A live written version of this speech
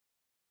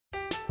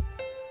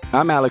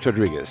I'm Alex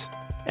Rodriguez.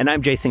 And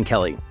I'm Jason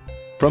Kelly.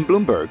 From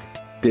Bloomberg,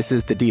 this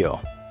is The Deal.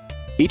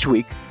 Each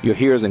week, you'll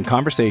hear us in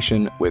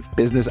conversation with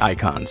business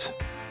icons.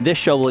 This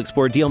show will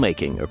explore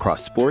deal-making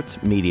across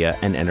sports, media,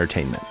 and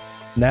entertainment.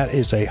 That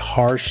is a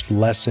harsh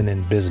lesson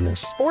in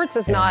business. Sports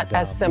is not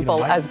as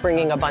simple as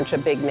bringing a bunch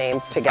of big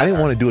names together. I didn't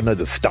want to do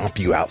another stomp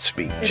you out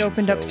speech. It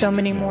opened up so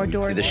many more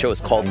doors. The show is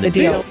called The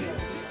Deal.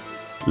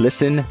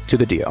 Listen to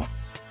The Deal.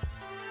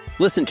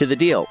 Listen to The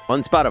Deal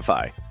on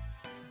Spotify.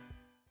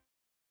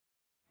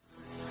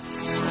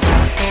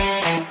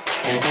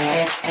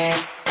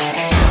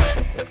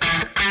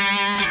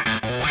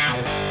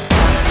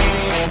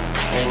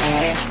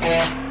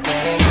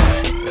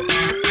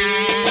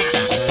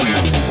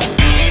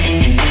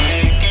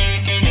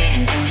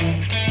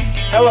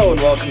 Hello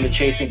and welcome to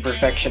Chasing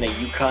Perfection, a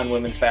UConn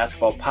women's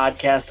basketball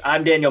podcast.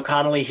 I'm Daniel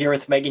Connolly here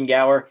with Megan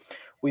Gower.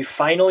 We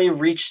finally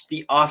reached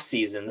the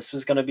offseason. This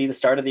was going to be the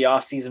start of the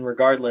offseason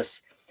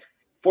regardless.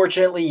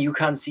 Fortunately,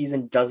 UConn's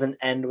season doesn't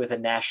end with a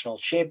national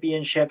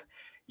championship.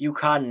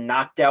 UConn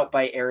knocked out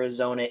by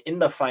Arizona in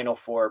the Final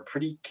Four.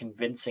 Pretty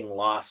convincing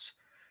loss.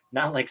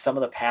 Not like some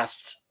of the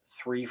past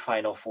three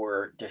Final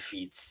Four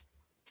defeats.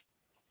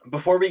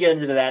 Before we get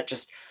into that,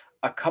 just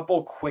a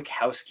couple quick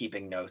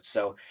housekeeping notes.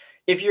 So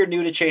if you're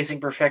new to Chasing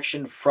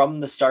Perfection from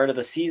the start of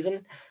the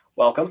season,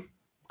 welcome.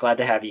 Glad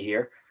to have you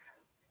here.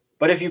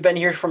 But if you've been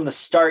here from the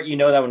start, you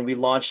know that when we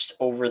launched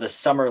over the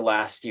summer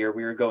last year,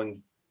 we were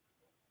going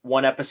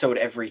one episode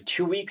every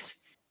 2 weeks.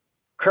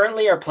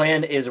 Currently, our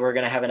plan is we're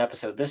going to have an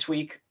episode this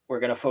week. We're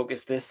going to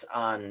focus this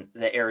on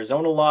the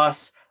Arizona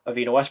loss,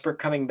 Avina Westbrook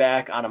coming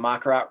back, Anna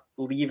Makarat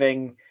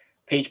leaving,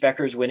 Paige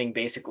Beckers winning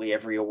basically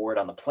every award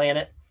on the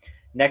planet.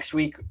 Next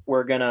week,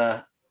 we're going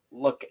to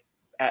look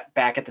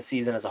back at the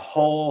season as a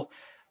whole,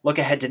 look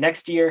ahead to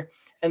next year.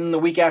 And then the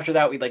week after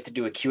that, we'd like to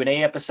do a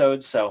Q&A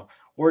episode. So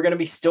we're going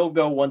to still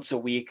go once a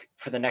week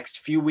for the next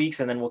few weeks,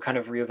 and then we'll kind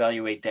of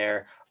reevaluate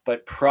there,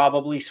 but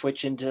probably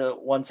switch into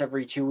once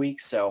every 2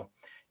 weeks. So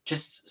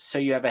just so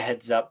you have a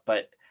heads up.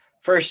 But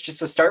first, just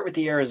to start with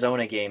the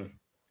Arizona game,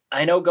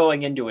 I know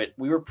going into it,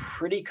 we were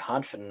pretty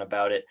confident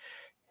about it.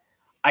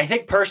 I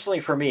think personally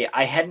for me,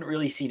 I hadn't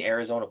really seen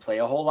Arizona play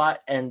a whole lot.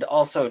 And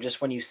also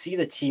just when you see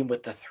the team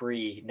with the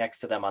three next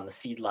to them on the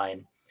seed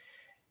line,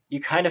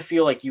 you kind of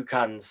feel like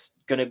UConn's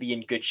going to be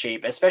in good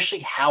shape, especially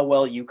how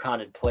well UConn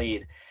had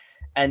played.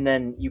 And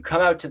then you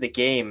come out to the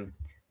game.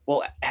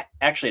 Well,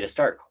 actually to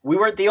start, we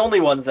weren't the only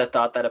ones that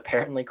thought that.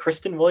 Apparently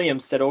Kristen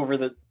Williams said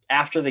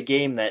after the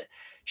game that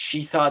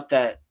she thought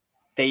that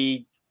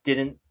they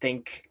didn't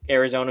think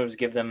Arizona was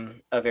give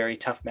them a very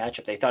tough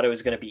matchup. They thought it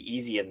was going to be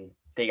easy and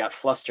they got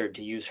flustered,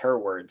 to use her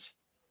words.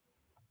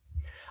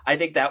 I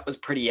think that was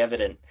pretty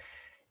evident.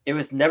 It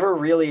was never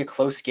really a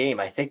close game.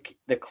 I think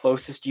the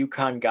closest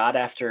UConn got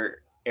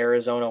after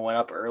Arizona went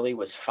up early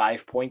was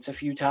 5 points a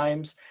few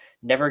times.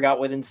 Never got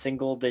within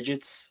single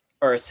digits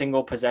or a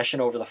single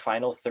possession over the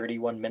final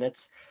 31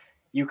 minutes.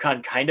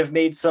 UConn kind of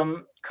made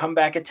some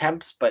comeback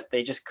attempts, but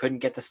they just couldn't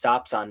get the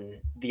stops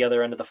on the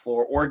other end of the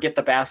floor or get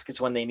the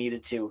baskets when they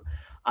needed to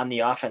on the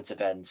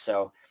offensive end.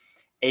 So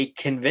a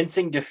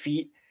convincing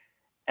defeat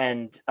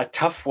and a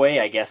tough way,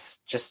 I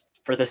guess, just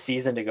for the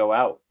season to go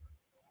out.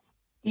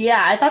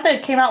 Yeah, I thought they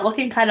came out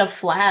looking kind of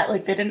flat.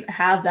 Like they didn't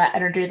have that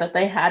energy that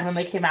they had when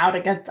they came out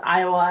against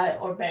Iowa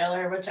or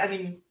Baylor, which, I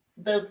mean,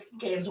 those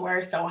games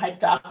were so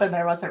hyped up and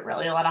there wasn't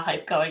really a lot of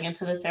hype going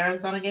into this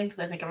Arizona game because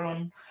I think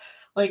everyone,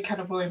 like kind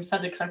of Williams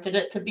said, expected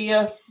it to be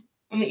an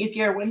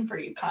easier win for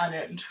UConn,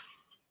 and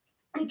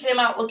it came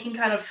out looking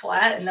kind of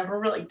flat and never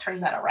really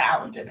turned that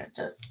around. And it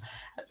just,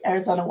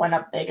 Arizona went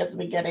up big at the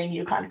beginning.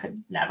 UConn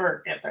could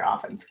never get their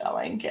offense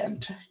going,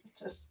 and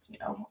just,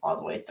 all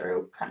the way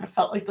through kind of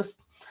felt like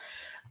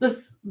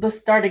the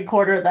starting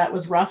quarter that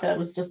was rough. It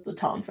was just the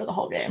tone for the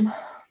whole game.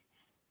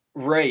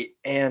 Right.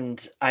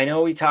 And I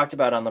know we talked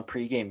about on the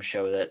pregame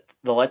show that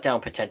the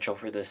letdown potential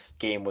for this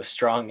game was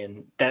strong,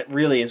 and that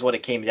really is what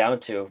it came down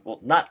to. Well,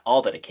 not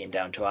all that it came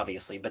down to,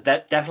 obviously, but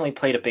that definitely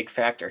played a big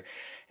factor.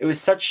 It was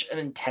such an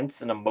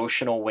intense and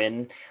emotional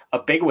win, a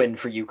big win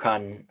for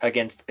UConn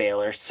against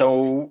Baylor.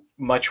 So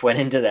much went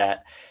into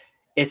that.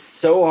 It's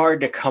so hard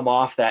to come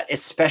off that,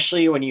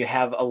 especially when you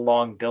have a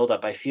long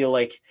buildup. I feel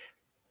like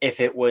if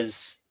it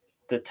was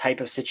the type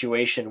of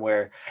situation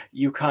where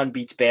UConn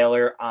beats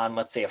Baylor on,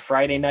 let's say, a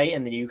Friday night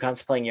and then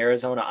UConn's playing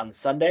Arizona on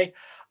Sunday,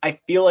 I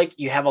feel like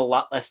you have a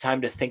lot less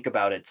time to think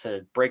about it,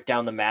 to break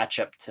down the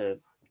matchup, to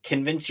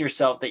convince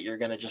yourself that you're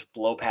going to just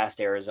blow past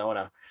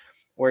Arizona.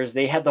 Whereas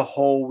they had the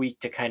whole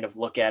week to kind of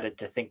look at it,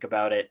 to think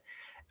about it.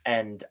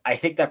 And I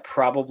think that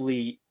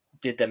probably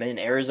did them in.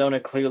 Arizona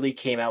clearly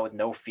came out with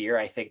no fear.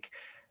 I think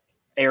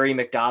Ari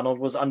McDonald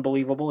was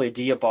unbelievable.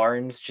 Adia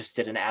Barnes just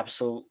did an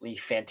absolutely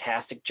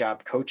fantastic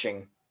job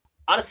coaching.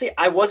 Honestly,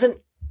 I wasn't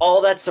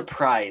all that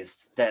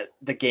surprised that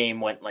the game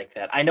went like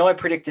that. I know I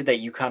predicted that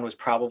UConn was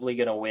probably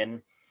going to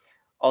win,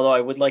 although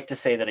I would like to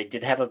say that I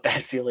did have a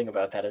bad feeling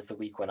about that as the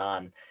week went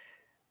on.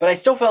 But I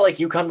still felt like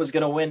UConn was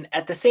going to win.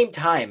 At the same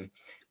time,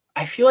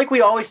 I feel like we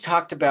always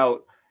talked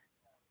about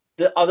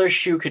the other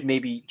shoe could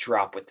maybe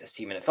drop with this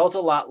team. And it felt a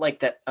lot like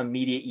that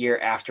immediate year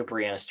after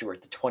Breanna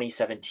Stewart, the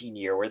 2017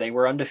 year, where they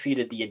were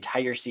undefeated the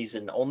entire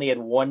season, only had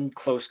one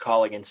close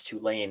call against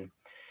Tulane.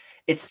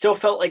 It still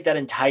felt like that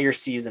entire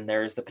season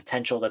there is the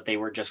potential that they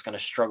were just going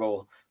to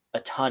struggle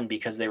a ton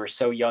because they were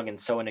so young and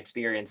so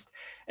inexperienced.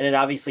 And it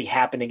obviously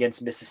happened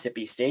against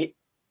Mississippi State.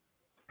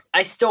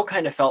 I still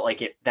kind of felt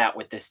like that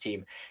with this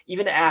team,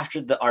 even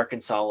after the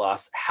Arkansas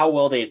loss, how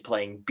well they had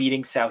playing,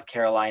 beating South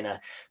Carolina,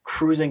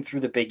 cruising through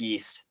the Big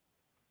East.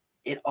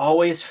 It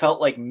always felt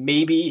like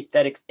maybe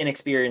that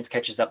inexperience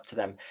catches up to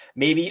them.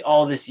 Maybe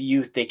all this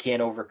youth, they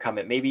can't overcome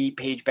it. Maybe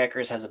Paige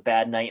Bueckers has a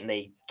bad night and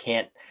they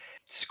can't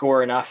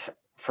score enough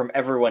from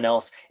everyone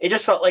else. It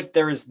just felt like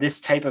there was this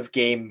type of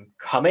game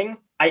coming.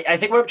 I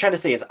think what I'm trying to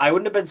say is I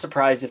wouldn't have been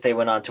surprised if they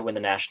went on to win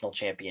the national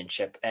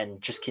championship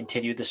and just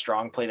continued the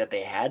strong play that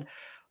they had.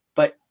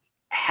 But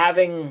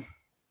having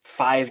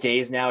 5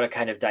 days now to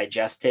kind of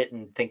digest it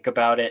and think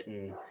about it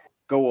and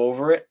go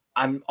over it,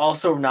 I'm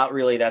also not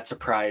really that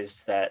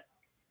surprised that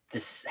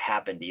this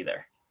happened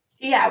either.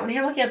 Yeah, when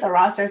you're looking at the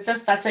roster, it's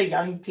just such a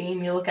young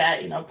team. You look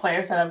at,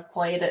 players that have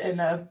played in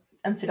a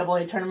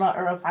NCAA tournament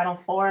or a Final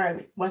Four. I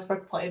mean,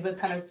 Westbrook played with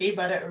Tennessee,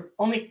 but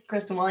only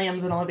Kristen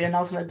Williams and Olivia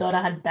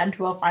Nelson-Ododa had been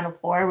to a Final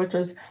Four, which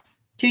was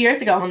 2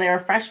 years ago when they were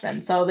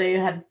freshmen. So they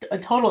had a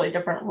totally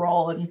different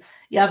role. And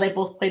yeah, they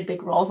both played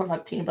big roles on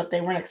that team, but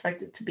they weren't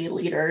expected to be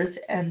leaders.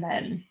 And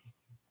then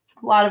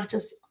a lot of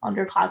just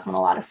underclassmen, a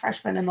lot of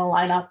freshmen in the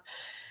lineup.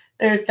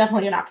 There's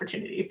definitely an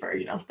opportunity for,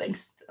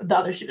 things the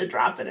other shoe to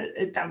drop, and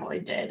it definitely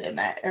did in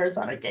that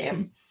Arizona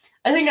game.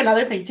 I think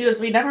another thing too is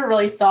we never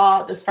really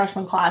saw this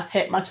freshman class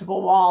hit much of a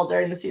wall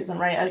during the season,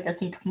 right? Like I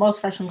think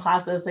most freshman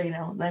classes, they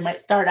might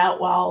start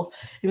out well.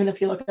 Even if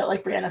you look at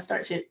like Breanna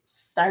Stewart, she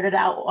started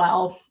out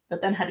well,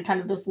 but then had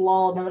kind of this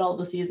lull in the middle of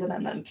the season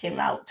and then came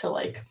out to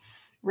like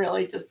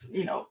really just,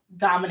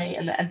 dominate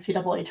in the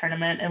NCAA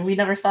tournament. And we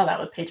never saw that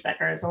with Paige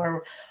Bueckers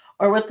or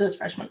with this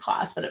freshman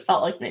class, but it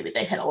felt like maybe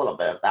they hit a little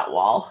bit of that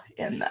wall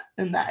in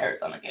that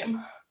Arizona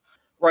game.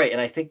 Right,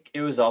 and I think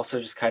it was also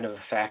just kind of a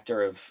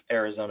factor of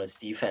Arizona's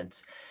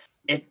defense.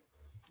 It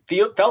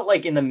felt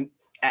like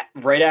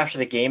right after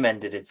the game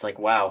ended, it's like,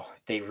 wow,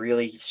 they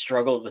really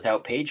struggled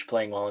without Paige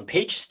playing well. And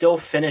Paige still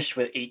finished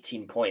with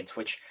 18 points,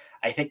 which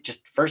I think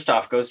just first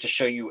off goes to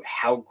show you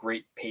how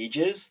great Paige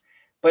is.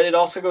 But it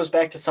also goes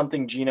back to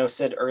something Gino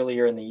said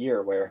earlier in the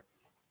year where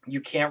you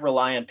can't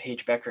rely on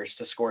Paige Bueckers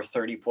to score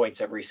 30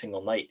 points every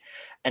single night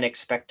and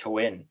expect to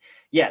win.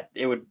 Yeah,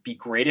 it would be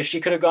great if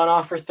she could have gone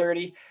off for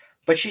 30,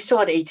 but she still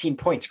had 18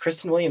 points.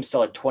 Kristen Williams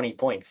still had 20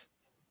 points.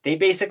 They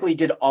basically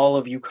did all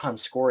of UConn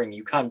scoring.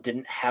 UConn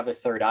didn't have a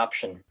third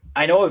option.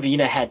 I know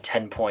Avina had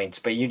 10 points,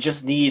 but you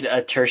just need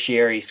a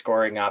tertiary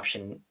scoring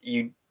option.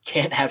 You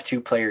can't have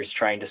two players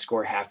trying to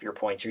score half your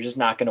points. You're just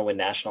not going to win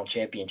national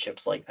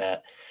championships like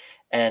that.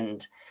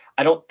 And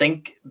I don't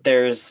think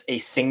there's a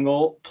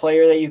single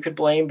player that you could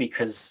blame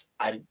because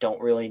I don't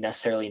really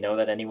necessarily know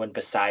that anyone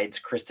besides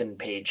Kristen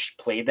Paige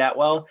played that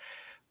well.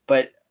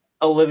 But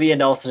Olivia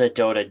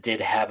Nelson-Ododa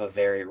did have a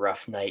very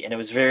rough night, and it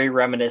was very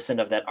reminiscent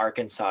of that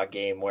Arkansas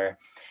game where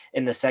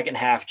in the second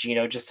half,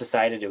 Gino just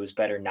decided it was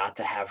better not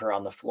to have her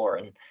on the floor.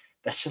 And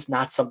that's just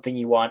not something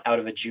you want out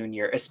of a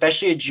junior,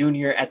 especially a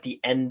junior at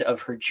the end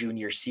of her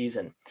junior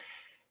season.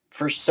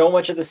 For so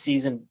much of the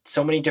season,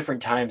 so many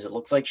different times, it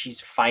looks like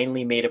she's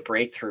finally made a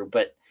breakthrough.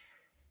 But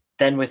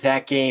then with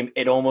that game,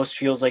 it almost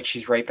feels like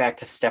she's right back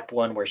to step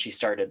one where she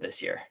started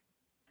this year.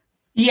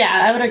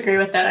 Yeah, I would agree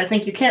with that. I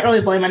think you can't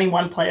really blame any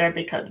one player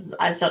because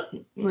I thought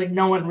like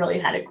no one really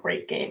had a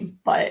great game.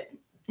 But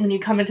when you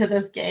come into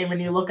this game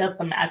and you look at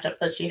the matchup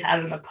that she had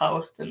in the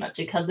post and that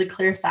she had the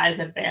clear size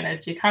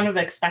advantage, you kind of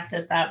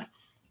expected that,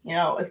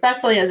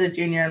 especially as a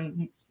junior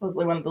and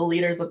supposedly one of the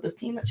leaders of this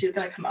team, that she's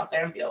going to come out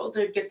there and be able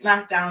to get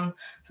knocked down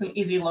some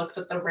easy looks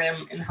at the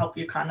rim and help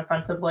UConn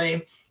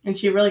offensively. And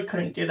she really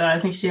couldn't do that. I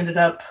think she ended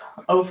up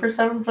 0 for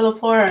 7 for the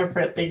floor. I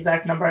forget the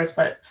exact numbers,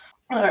 but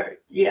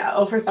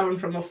 0 for 7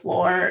 from the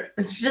floor.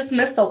 She just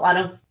missed a lot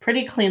of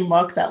pretty clean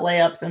looks at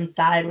layups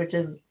inside, which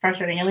is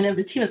frustrating. I mean,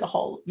 the team as a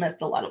whole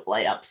missed a lot of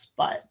layups,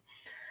 but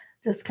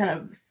just kind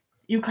of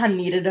UConn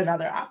needed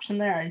another option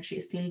there, and she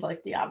seemed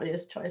like the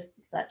obvious choice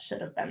that should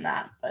have been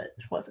that, but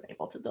wasn't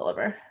able to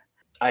deliver.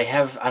 I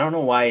don't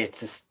know why it's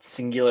this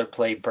singular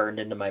play burned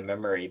into my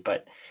memory,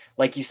 but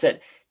like you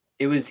said,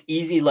 it was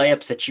easy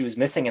layups that she was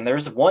missing. And there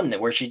was one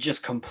where she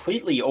just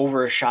completely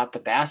overshot the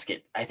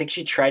basket. I think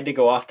she tried to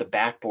go off the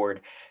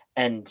backboard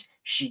and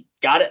she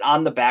got it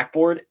on the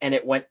backboard and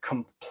it went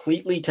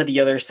completely to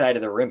the other side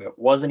of the rim. It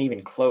wasn't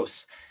even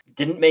close.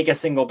 Didn't make a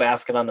single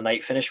basket on the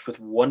night, finished with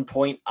 1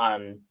 point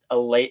on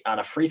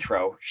a free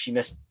throw. She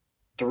missed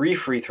 3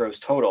 free throws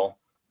total.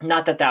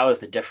 Not that was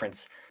the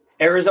difference.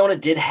 Arizona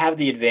did have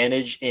the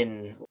advantage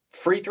in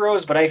free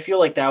throws, but I feel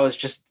like that was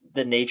just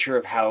the nature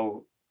of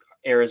how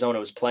Arizona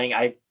was playing.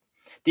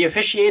 The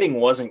officiating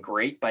wasn't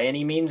great by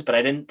any means, but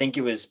I didn't think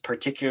it was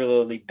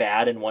particularly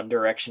bad in one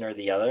direction or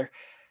the other.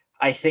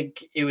 I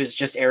think it was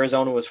just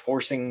Arizona was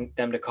forcing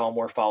them to call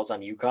more fouls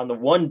on UConn. The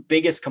one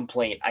biggest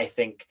complaint I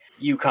think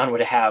UConn would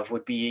have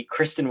would be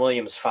Kristen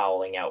Williams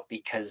fouling out,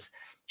 because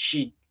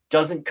she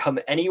doesn't come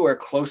anywhere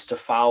close to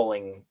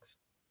fouling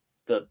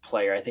the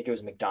player. I think it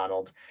was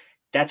McDonald.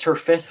 That's her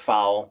 5th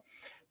foul.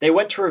 They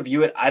went to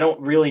review it. I don't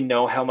really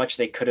know how much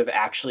they could have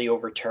actually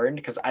overturned,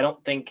 because I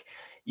don't think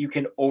you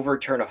can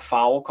overturn a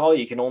foul call.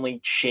 You can only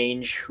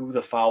change who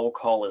the foul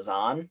call is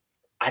on.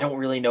 I don't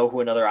really know who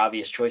another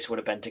obvious choice would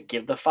have been to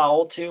give the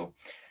foul to.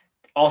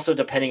 Also,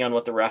 depending on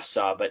what the ref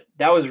saw, but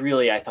that was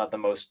really, I thought, the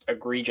most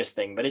egregious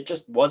thing. But it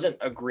just wasn't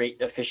a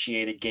great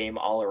officiated game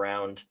all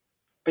around.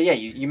 But yeah,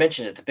 you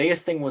mentioned it. The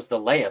biggest thing was the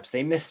layups.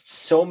 They missed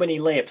so many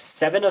layups,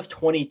 7 of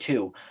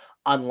 22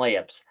 on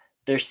layups.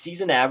 Their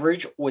season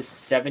average was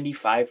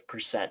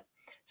 75%.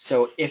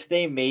 So if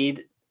they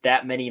made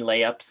that many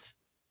layups,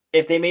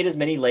 if they made as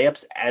many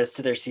layups as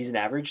to their season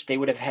average, they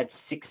would have had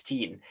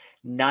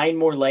 9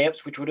 more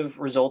layups, which would have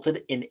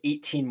resulted in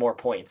 18 more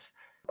points.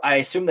 I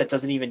assume that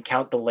doesn't even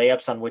count the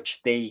layups on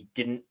which they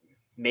didn't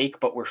make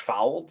but were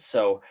fouled.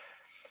 So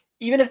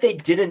even if they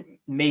didn't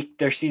make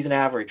their season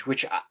average,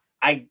 which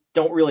I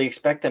don't really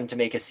expect them to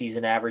make a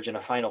season average in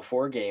a Final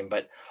Four game,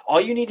 but all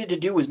you needed to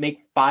do was make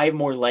 5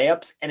 more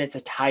layups and it's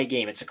a tie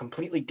game. It's a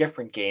completely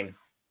different game.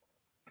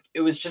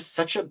 It was just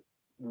such a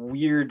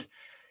weird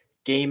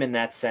game in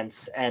that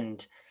sense.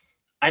 And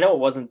I know it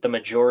wasn't the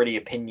majority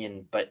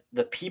opinion, but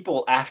the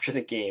people after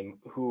the game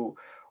who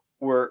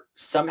were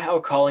somehow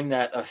calling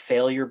that a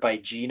failure by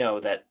Gino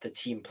that the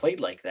team played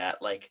like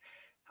that. Like,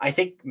 I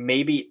think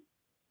maybe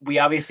we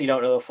obviously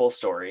don't know the full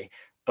story,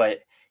 but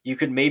you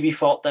could maybe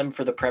fault them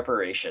for the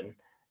preparation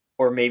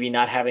or maybe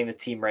not having the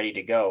team ready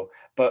to go.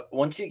 But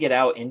once you get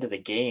out into the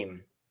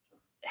game,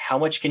 how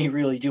much can you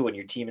really do when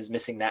your team is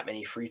missing that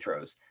many free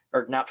throws?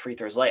 Or not free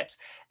throws, layups.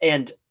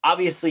 And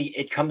obviously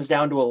it comes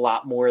down to a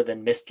lot more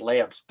than missed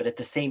layups, but at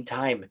the same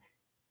time,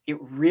 it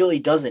really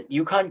doesn't.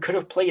 UConn could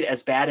have played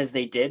as bad as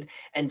they did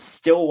and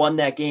still won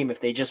that game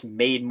if they just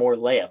made more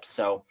layups.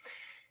 So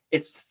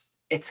it's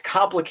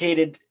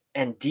complicated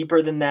and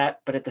deeper than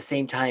that, but at the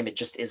same time, it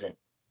just isn't.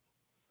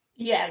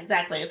 Yeah,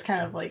 exactly. It's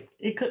kind of like,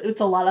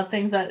 it's a lot of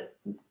things that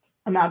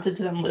amounted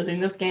to them losing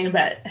this game,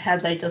 but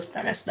had they just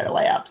finished their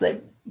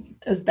layups,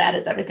 as bad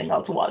as everything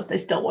else was, they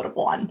still would have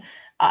won.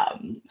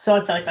 So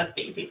I feel like that's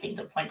the easy thing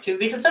to point to,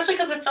 especially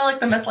because I feel like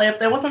the missed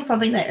layups, it wasn't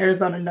something that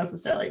Arizona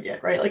necessarily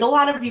did, right? Like a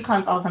lot of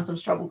UConn's offensive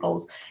struggle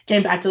goals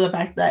came back to the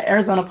fact that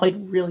Arizona played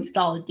really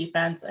solid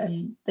defense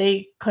and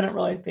they couldn't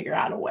really figure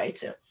out a way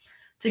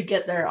to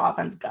get their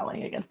offense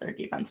going against their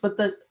defense. But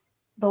the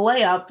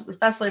layups,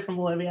 especially from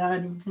Olivia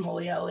and from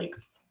Malia, like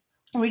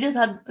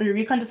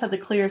UConn just had the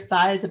clear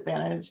size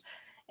advantage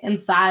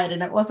inside,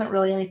 and it wasn't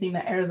really anything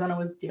that Arizona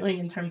was doing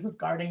in terms of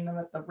guarding them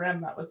at the rim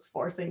that was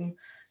forcing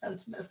them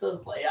to miss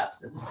those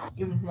layups. And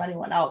even from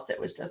anyone else, it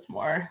was just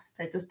more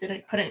they just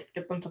couldn't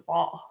get them to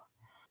fall.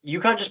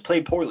 UConn just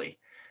played poorly,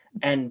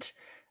 and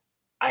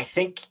I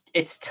think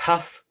it's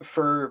tough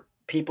for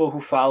people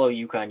who follow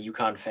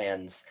UConn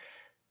fans,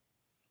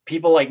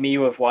 people like me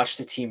who have watched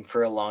the team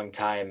for a long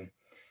time.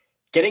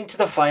 Getting to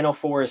the Final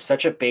Four is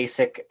such a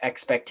basic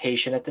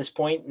expectation at this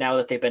point, now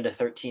that they've been to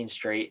 13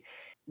 straight.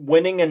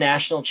 Winning a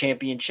national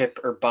championship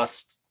or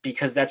bust,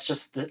 because that's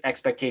just the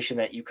expectation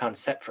that UConn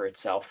set for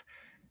itself.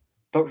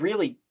 But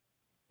really,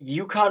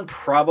 UConn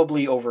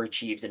probably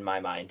overachieved in my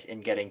mind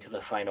in getting to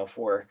the Final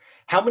Four.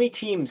 How many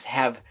teams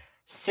have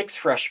 6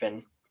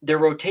 freshmen? Their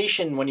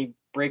rotation, when you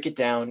break it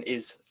down,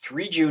 is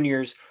 3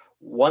 juniors,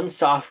 1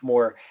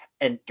 sophomore,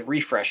 and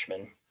 3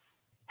 freshmen.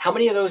 How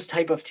many of those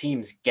type of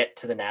teams get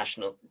to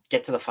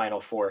the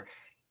Final Four,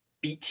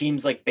 beat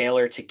teams like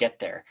Baylor to get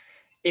there?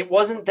 It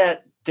wasn't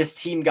that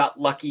this team got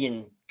lucky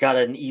and got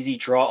an easy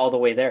draw all the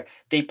way there.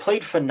 They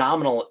played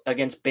phenomenal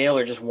against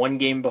Baylor just 1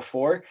 game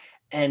before,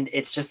 and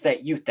it's just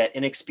that youth, that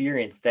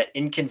inexperience, that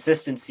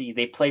inconsistency.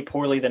 They play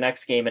poorly the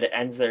next game and it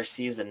ends their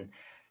season.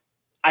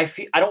 I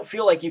don't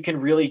feel like you can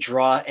really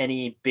draw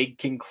any big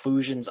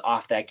conclusions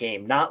off that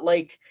game. Not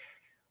like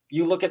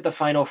you look at the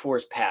Final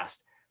Fours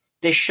past.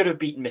 They should have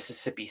beaten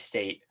Mississippi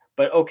State.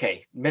 But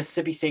okay,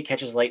 Mississippi State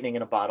catches lightning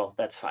in a bottle.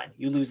 That's fine.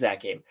 You lose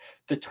that game.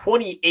 The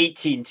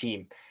 2018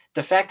 team,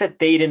 the fact that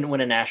they didn't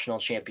win a national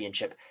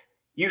championship,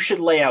 you should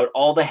lay out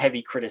all the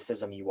heavy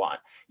criticism you want.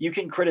 You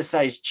can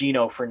criticize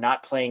Gino for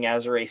not playing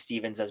Azurá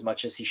Stevens as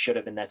much as he should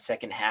have in that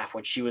second half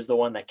when she was the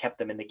one that kept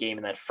them in the game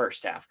in that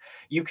first half.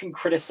 You can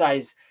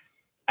criticize,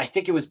 I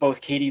think it was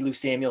both Katie Lou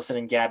Samuelson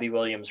and Gabby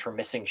Williams for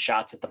missing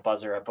shots at the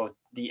buzzer at both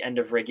the end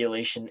of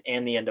regulation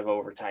and the end of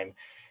overtime.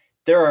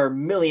 There are a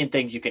million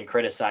things you can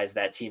criticize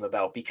that team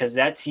about, because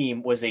that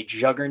team was a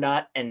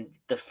juggernaut, and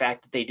the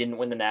fact that they didn't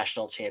win the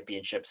national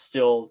championship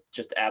still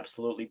just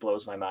absolutely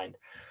blows my mind.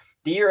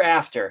 The year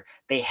after,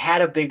 they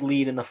had a big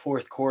lead in the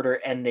fourth quarter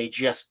and they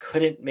just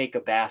couldn't make a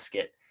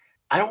basket.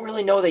 I don't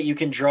really know that you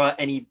can draw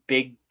any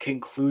big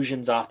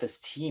conclusions off this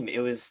team.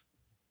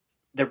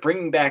 They're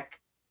bringing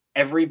back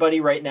everybody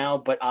right now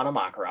but Anna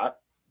Makarat.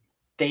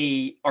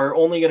 They are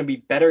only going to be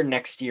better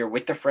next year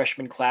with the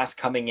freshman class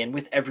coming in,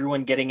 with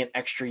everyone getting an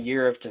extra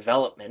year of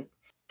development.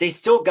 they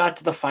still got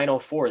to the Final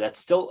Four. That's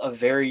still a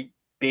very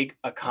big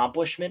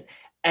accomplishment,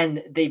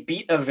 and they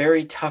beat a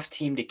very tough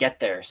team to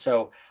get there.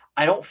 So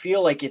I don't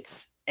feel like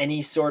it's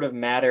any sort of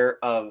matter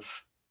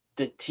of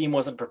the team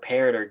wasn't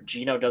prepared or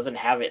Gino doesn't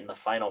have it in the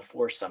Final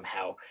Four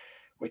somehow,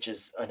 which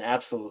is an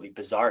absolutely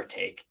bizarre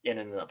take in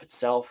and of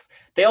itself.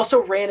 They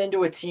also ran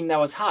into a team that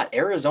was hot.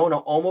 Arizona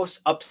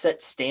almost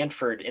upset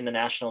Stanford in the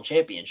national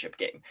championship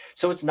game.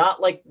 So it's not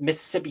like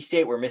Mississippi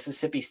State, where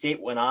Mississippi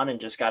State went on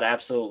and just got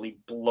absolutely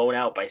blown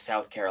out by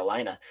South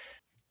Carolina.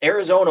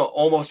 Arizona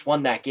almost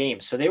won that game.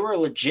 So they were a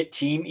legit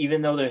team,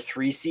 even though their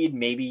 3 seed,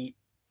 maybe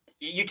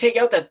you take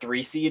out that 3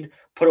 seed,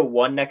 put a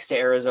 1 next to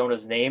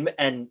Arizona's name,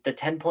 and the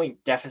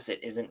 10-point deficit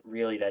isn't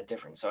really that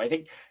different. So I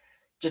think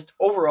just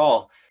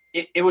overall,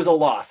 it was a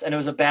loss, and it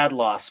was a bad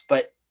loss.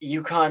 But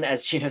UConn,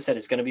 as Gino said,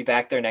 is going to be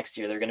back there next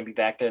year. They're going to be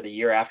back there the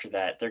year after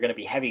that. They're going to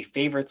be heavy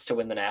favorites to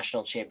win the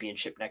national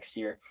championship next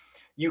year.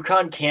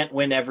 UConn can't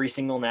win every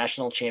single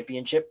national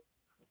championship.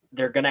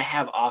 They're going to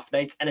have off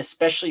nights, and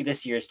especially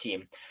this year's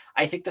team.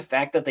 I think the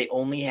fact that they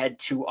only had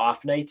 2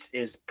 off nights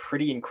is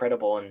pretty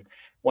incredible, and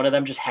one of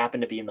them just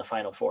happened to be in the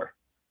Final Four.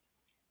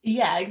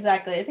 Yeah,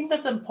 exactly. I think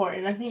that's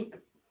important. I think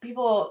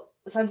people,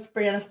 since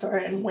Breanna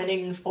Stewart and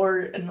winning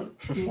 4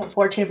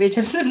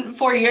 championships in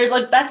 4 years,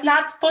 like that's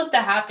not supposed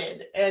to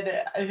happen. And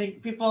I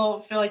think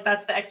people feel like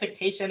that's the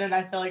expectation. And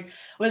I feel like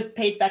with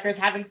Paige Bueckers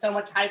having so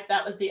much hype,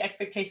 that was the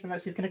expectation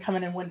that she's going to come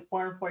in and win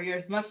 4 in 4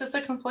 years. And that's just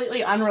a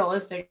completely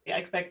unrealistic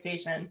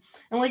expectation.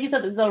 And like you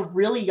said, this is a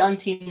really young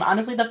team.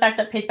 Honestly, the fact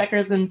that Paige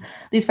Bueckers and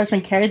these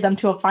freshmen carried them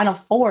to a Final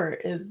Four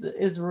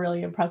is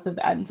really impressive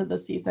end to the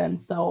season.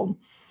 So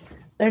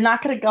they're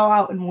not going to go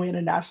out and win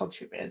a national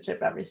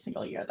championship every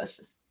single year. That's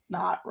just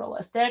not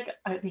realistic.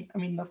 I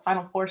mean, the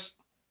Final Four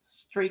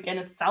streak in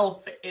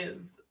itself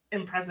is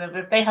impressive.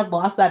 If they had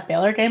lost that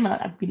Baylor game,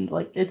 I mean,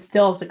 like, it's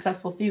still a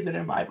successful season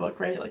in my book,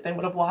 right? Like, they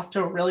would have lost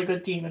to a really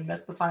good team and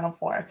missed the Final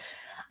Four.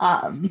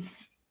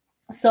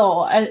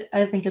 So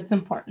I think it's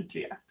important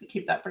to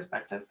keep that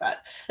perspective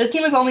that this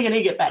team is only going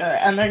to get better,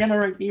 and they're going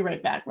to be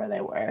right back where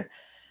they were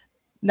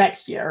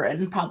next year,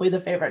 and probably the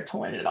favorite to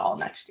win it all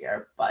next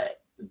year. But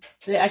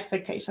the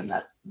expectation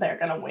that they're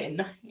going to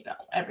win,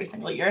 every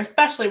single year,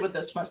 especially with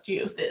this much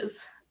youth,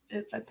 is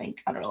I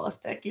think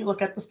unrealistic. You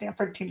look at the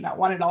Stanford team that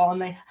won it all,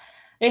 and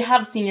they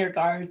have senior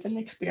guards and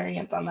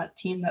experience on that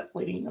team that's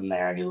leading them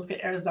there. You look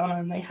at Arizona,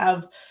 and they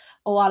have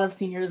a lot of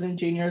seniors and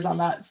juniors on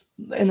that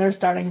in their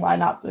starting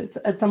lineup.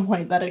 At some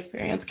point, that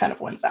experience kind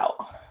of wins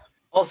out.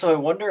 Also, I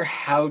wonder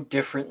how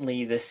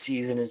differently this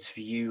season is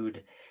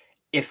viewed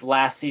if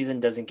last season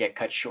doesn't get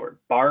cut short.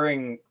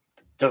 Barring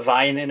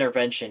divine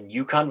intervention,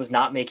 UConn was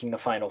not making the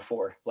Final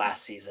Four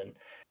last season.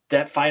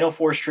 That Final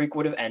Four streak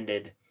would have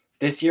ended.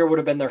 This year would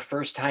have been their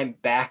first time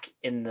back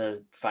in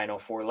the Final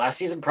Four. Last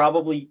season,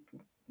 probably,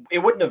 it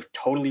wouldn't have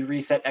totally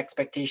reset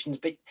expectations,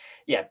 but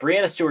yeah,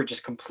 Breanna Stewart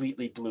just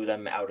completely blew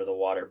them out of the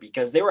water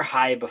because they were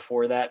high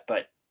before that,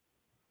 but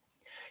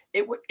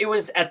it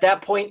was at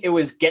that point, it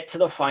was get to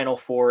the Final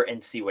Four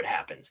and see what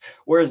happens.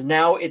 Whereas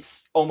now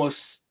it's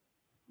almost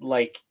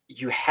like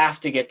you have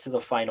to get to the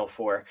Final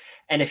Four.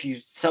 And if you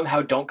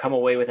somehow don't come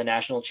away with a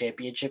national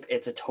championship,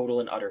 it's a total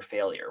and utter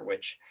failure,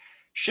 which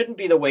shouldn't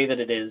be the way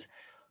that it is.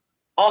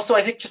 Also,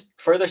 I think just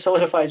further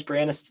solidifies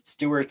Breanna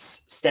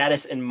Stewart's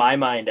status in my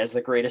mind as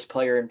the greatest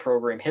player in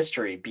program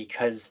history,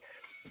 because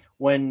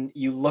when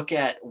you look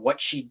at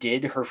what she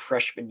did her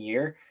freshman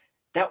year,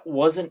 that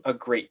wasn't a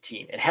great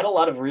team. It had a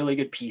lot of really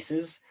good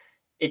pieces.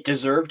 It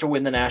deserved to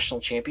win the national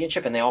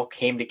championship, and they all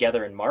came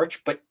together in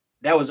March, but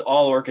that was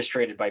all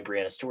orchestrated by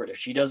Breanna Stewart. If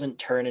she doesn't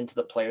turn into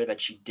the player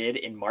that she did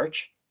in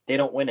March, they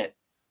don't win it.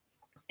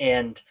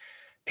 And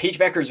Paige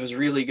Bueckers was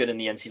really good in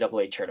the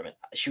NCAA tournament.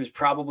 She was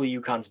probably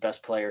UConn's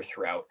best player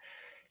throughout.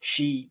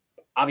 She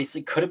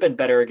obviously could have been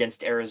better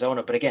against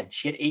Arizona, but again,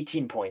 she had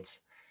 18 points.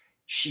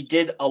 She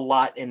did a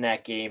lot in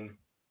that game.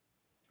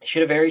 She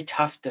had a very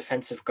tough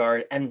defensive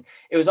guard, and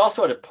it was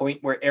also at a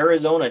point where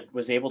Arizona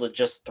was able to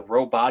just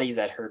throw bodies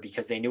at her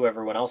because they knew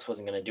everyone else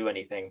wasn't going to do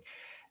anything.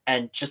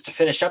 And just to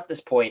finish up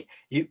this point,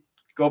 you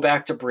go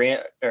back to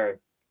Diana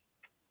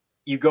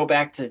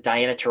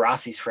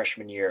Taurasi's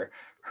freshman year,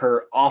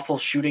 her awful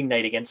shooting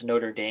night against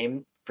Notre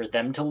Dame for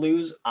them to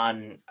lose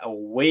on a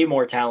way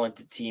more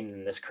talented team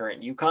than this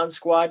current UConn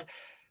squad.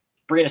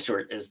 Breanna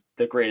Stewart is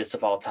the greatest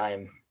of all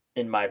time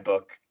in my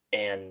book.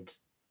 And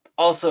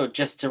also,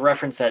 just to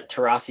reference that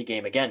Taurasi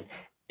game again,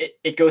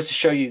 it goes to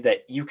show you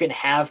that you can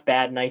have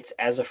bad nights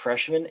as a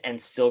freshman and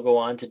still go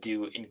on to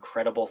do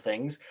incredible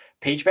things.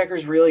 Paige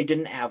Bueckers really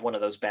didn't have one of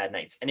those bad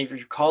nights. And if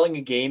you're calling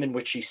a game in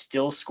which she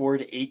still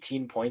scored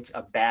 18 points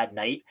a bad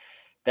night,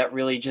 that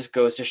really just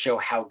goes to show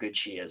how good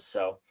she is.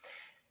 So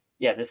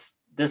yeah,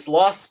 this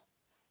loss,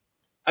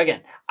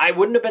 again, I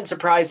wouldn't have been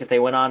surprised if they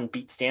went on and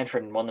beat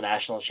Stanford and won the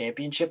national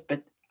championship,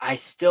 but I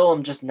still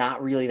am just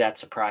not really that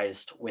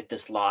surprised with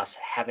this loss,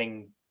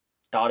 having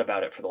thought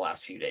about it for the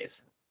last few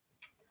days.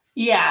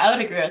 Yeah, I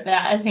would agree with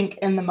that. I think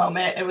in the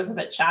moment it was a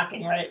bit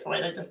shocking, right? The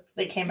way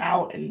they came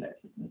out and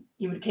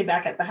he came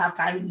back at the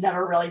halftime,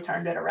 never really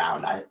turned it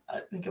around. I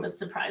think it was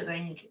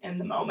surprising in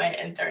the moment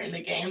and during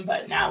the game,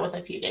 but now with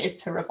a few days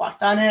to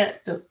reflect on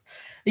it, just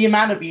the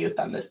amount of youth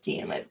on this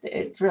team,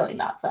 it's really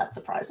not that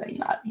surprising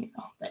that,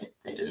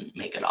 they didn't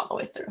make it all the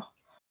way through.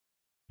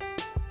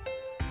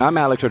 I'm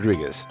Alex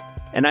Rodriguez.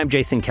 And I'm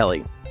Jason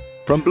Kelly.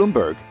 From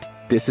Bloomberg,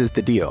 this is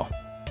The Deal.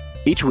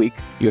 Each week,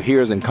 you'll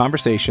hear us in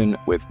conversation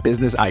with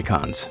business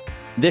icons.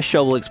 This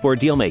show will explore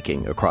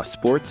deal-making across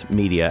sports,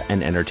 media,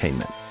 and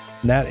entertainment.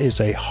 That is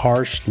a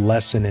harsh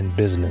lesson in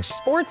business.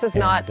 Sports is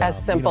not as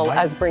simple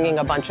as bringing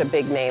a bunch of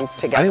big names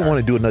together. I didn't want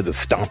to do another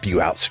stomp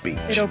you out speech.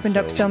 It opened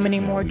up so many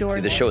more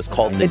doors. The show is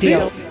called The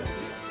Deal.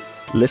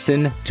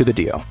 Listen to The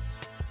Deal.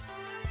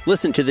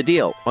 Listen to The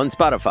Deal on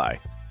Spotify.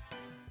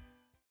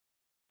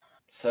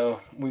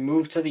 So we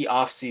move to the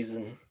off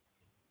season,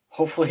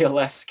 hopefully a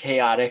less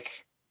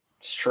chaotic,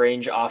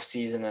 strange off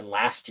season than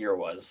last year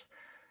was.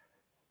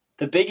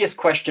 The biggest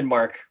question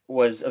mark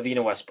was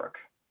Evina Westbrook.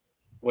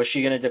 Was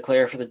she going to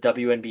declare for the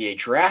WNBA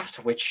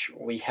draft, which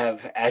we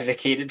have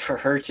advocated for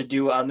her to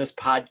do on this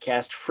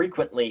podcast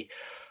frequently,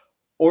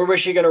 or was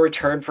she going to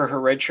return for her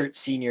redshirt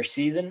senior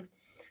season?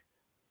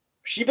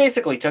 She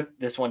basically took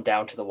this one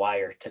down to the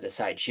wire to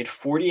decide. She had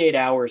 48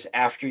 hours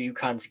after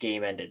UConn's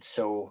game ended,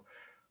 so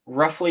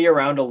roughly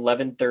around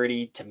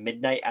 11:30 to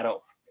midnight. I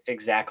don't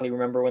exactly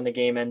remember when the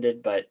game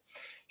ended, but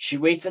she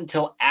waits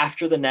until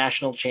after the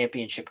national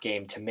championship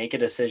game to make a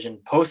decision,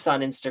 posts on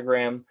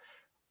Instagram,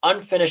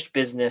 unfinished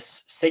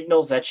business,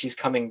 signals that she's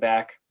coming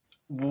back.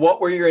 What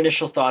were your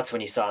initial thoughts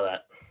when you saw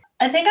that?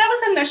 I think I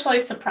was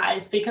initially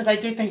surprised because I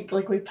do think,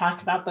 like we've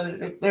talked about,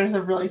 that there's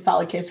a really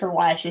solid case for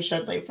why she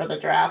should leave for the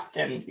draft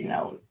and,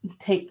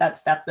 take that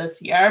step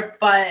this year.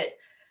 But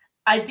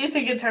I do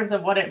think in terms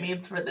of what it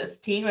means for this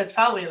team, it's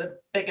probably the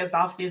biggest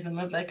offseason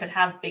move they could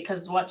have,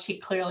 because what she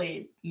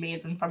clearly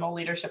means, and from a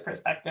leadership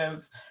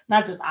perspective,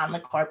 not just on the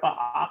court, but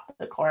off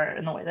the court,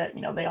 in the way that,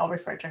 they all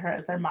refer to her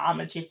as their mom.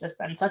 And she's just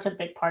been such a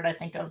big part, I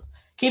think, of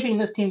keeping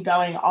this team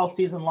going all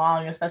season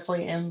long,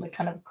 especially in the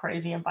kind of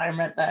crazy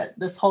environment that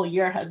this whole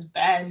year has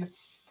been.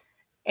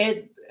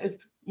 It is,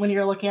 when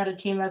you're looking at a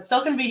team that's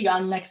still going to be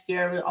young next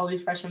year, with all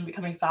these freshmen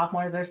becoming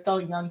sophomores, they're still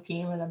a young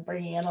team, and then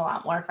bringing in a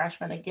lot more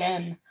freshmen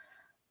again.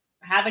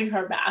 Having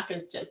her back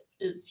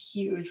is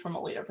huge from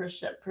a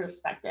leadership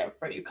perspective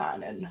for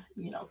UConn, and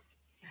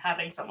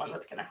having someone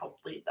that's going to help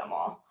lead them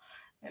all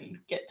and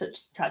get to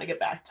try to get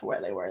back to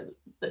where they were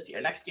this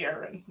year, next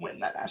year, and win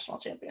that national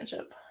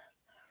championship.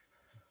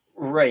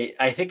 Right.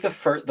 I think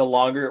the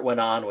longer it went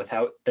on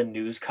without the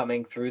news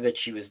coming through that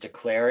she was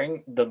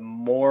declaring, the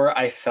more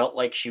I felt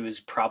like she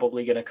was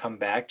probably going to come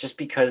back, just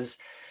because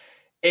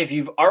if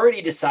you've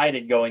already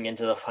decided going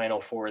into the Final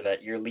Four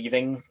that you're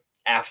leaving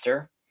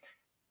after,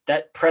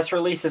 that press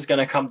release is going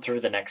to come through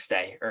the next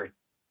day or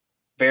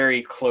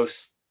very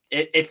close.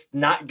 It's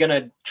not going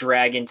to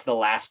drag into the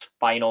last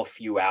final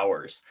few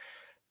hours.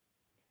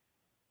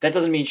 That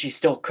doesn't mean she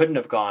still couldn't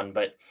have gone,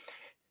 but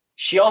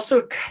she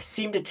also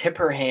seemed to tip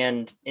her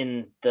hand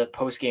in the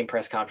post-game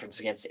press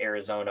conference against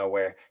Arizona,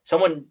 where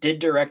someone did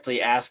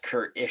directly ask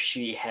her if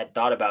she had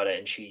thought about it,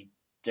 and she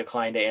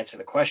declined to answer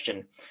the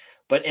question.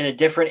 But in a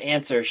different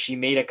answer, she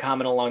made a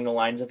comment along the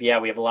lines of, yeah,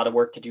 we have a lot of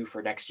work to do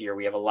for next year.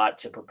 We have a lot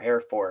to prepare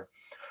for,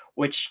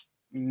 which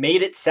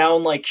made it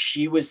sound like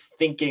she was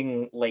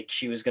thinking like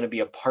she was going to be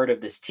a part of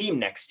this team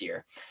next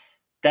year.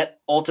 That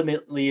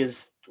ultimately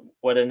is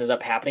what ended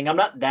up happening. I'm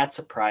not that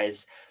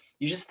surprised.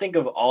 You just think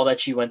of all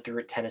that she went through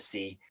at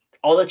Tennessee,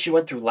 all that she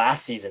went through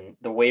last season,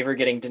 the waiver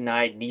getting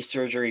denied, knee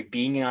surgery,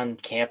 being on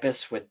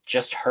campus with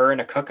just her and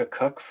a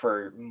cook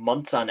for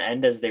months on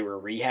end as they were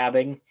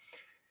rehabbing.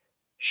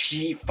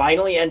 She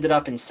finally ended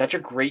up in such a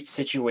great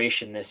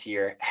situation this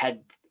year,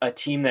 had a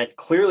team that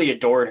clearly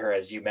adored her,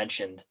 as you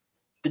mentioned.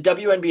 The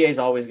WNBA is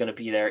always going to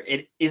be there.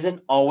 It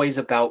isn't always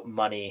about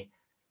money.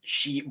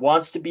 She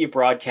wants to be a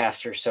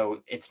broadcaster,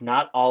 so it's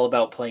not all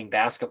about playing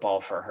basketball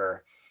for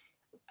her.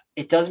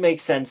 It does make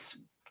sense.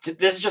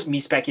 This is just me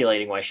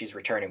speculating why she's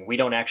returning. We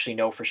don't actually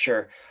know for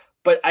sure,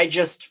 but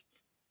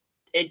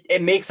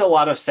it makes a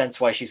lot of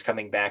sense why she's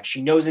coming back.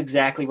 She knows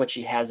exactly what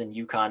she has in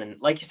UConn. And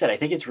like you said, I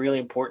think it's really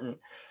important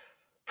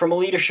from a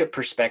leadership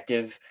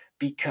perspective,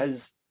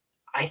 because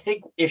I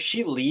think if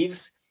she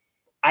leaves,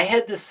 I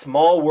had this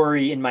small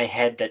worry in my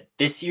head that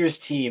this year's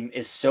team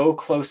is so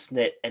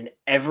close-knit, and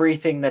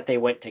everything that they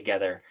went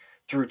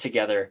through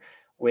together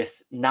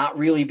with not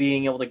really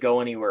being able to go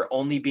anywhere,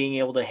 only being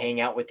able to hang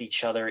out with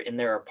each other in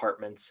their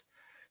apartments,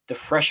 the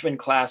freshman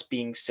class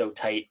being so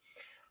tight.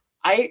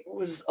 I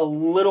was a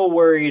little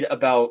worried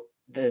about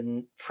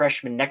the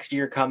freshmen next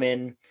year come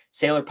in.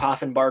 Saylor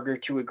Poffenbarger,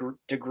 to a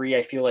degree,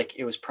 I feel like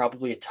it was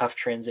probably a tough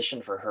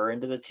transition for her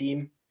into the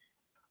team.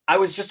 I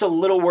was just a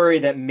little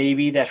worried that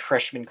maybe that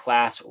freshman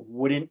class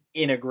wouldn't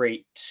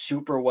integrate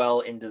super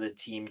well into the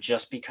team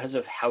just because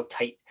of how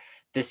tight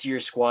this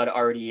year's squad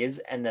already is,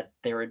 and that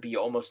there would be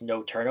almost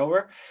no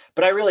turnover.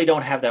 But I really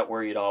don't have that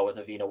worry at all with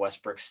Evina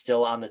Westbrook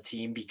still on the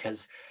team,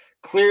 because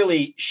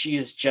clearly she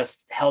is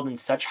just held in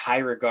such high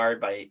regard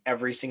by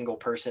every single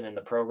person in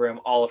the program,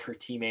 all of her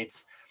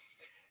teammates.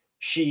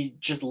 She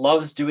just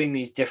loves doing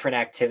these different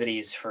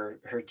activities for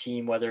her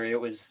team, whether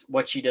it was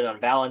what she did on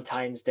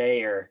Valentine's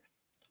Day or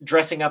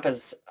dressing up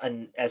as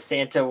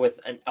Santa with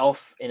an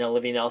elf in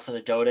Olivia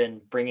Nelson-Ododa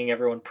and bringing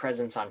everyone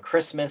presents on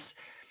Christmas.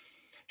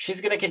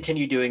 She's going to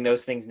continue doing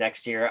those things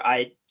next year.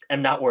 I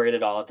am not worried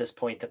at all at this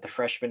point that the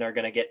freshmen are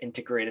going to get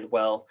integrated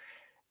well.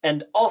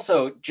 And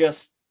also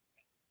just,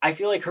 I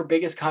feel like her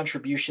biggest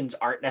contributions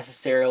aren't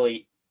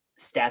necessarily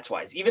stats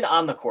wise, even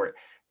on the court,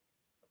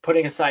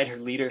 putting aside her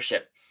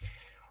leadership.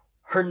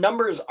 Her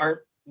numbers aren't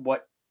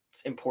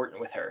what's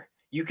important with her.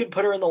 You could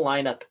put her in the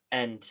lineup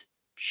and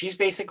she's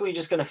basically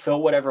just going to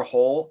fill whatever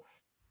hole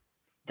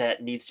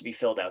that needs to be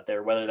filled out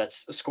there, whether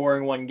that's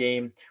scoring one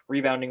game,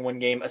 rebounding one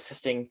game,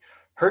 assisting.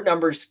 Her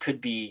numbers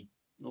could be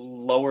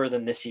lower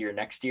than this year,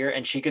 next year,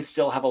 and she could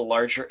still have a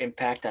larger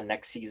impact on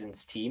next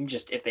season's team,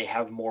 just if they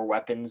have more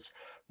weapons,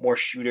 more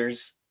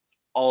shooters,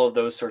 all of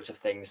those sorts of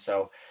things.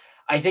 So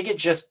I think it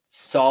just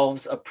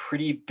solves a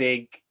pretty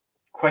big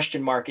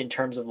question mark in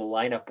terms of the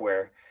lineup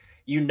where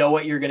you know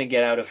what you're going to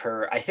get out of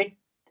her. I think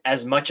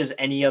as much as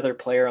any other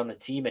player on the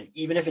team, and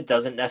even if it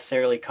doesn't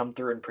necessarily come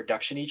through in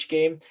production each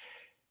game,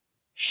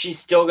 she's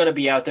still going to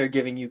be out there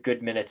giving you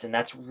good minutes. And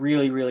that's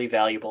really, really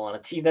valuable on a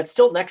team that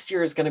still next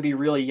year is going to be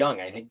really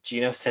young. I think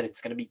Gino said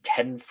it's going to be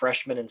 10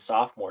 freshmen and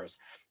sophomores.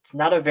 It's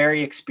not a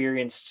very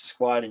experienced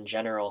squad in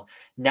general.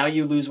 Now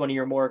you lose one of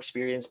your more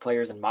experienced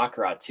players in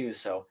Makarat too.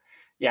 So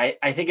yeah,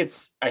 I think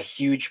it's a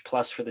huge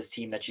plus for this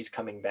team that she's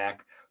coming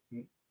back.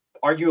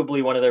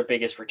 Arguably one of their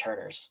biggest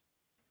returners.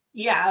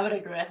 Yeah, I would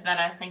agree with that.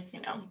 I think,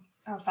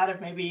 outside of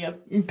maybe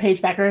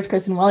Paige Beckers,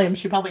 Kristen Williams,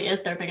 she probably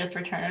is their biggest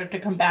returner to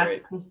come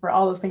back for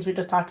all those things we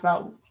just talked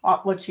about,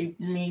 what she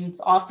means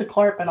off the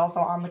court, but also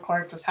on the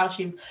court, just how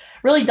she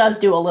really does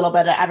do a little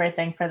bit of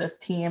everything for this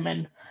team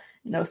and,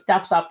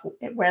 steps up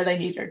where they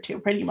need her to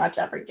pretty much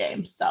every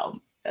game. So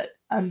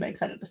I'm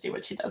excited to see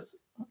what she does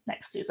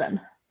next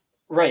season.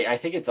 Right. I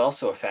think it's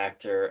also a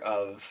factor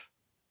of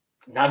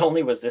not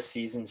only was this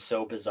season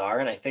so bizarre,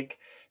 and I think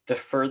the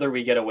further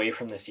we get away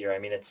from this year, I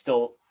mean, it's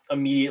still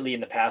immediately in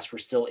the past, we're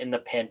still in the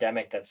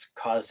pandemic that's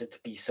caused it to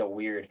be so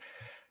weird.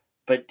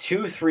 But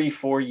 2, 3,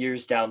 4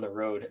 years down the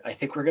road, I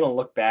think we're going to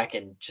look back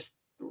and just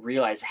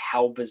realize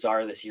how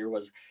bizarre this year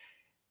was.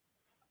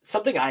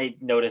 Something I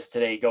noticed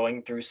today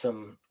going through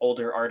some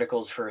older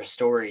articles for a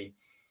story,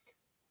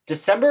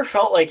 December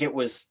felt like it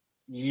was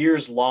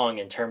years long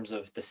in terms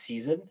of the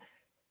season.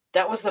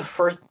 That was the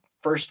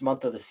first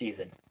month of the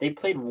season. They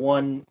played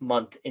 1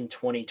 month in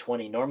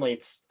 2020. Normally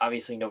it's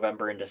obviously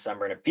November and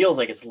December, and it feels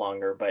like it's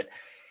longer, but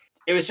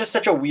it was just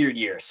such a weird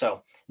year.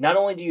 So not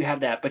only do you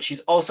have that, but she's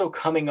also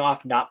coming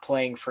off not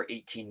playing for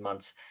 18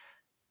 months.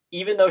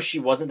 Even though she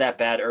wasn't that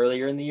bad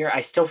earlier in the year, I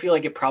still feel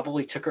like it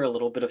probably took her a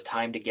little bit of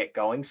time to get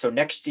going. So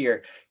next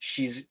year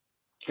she's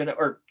going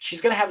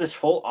to have this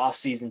full off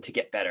season to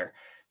get better.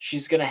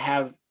 She's going to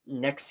have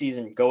next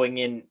season going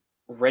in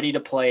ready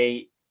to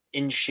play,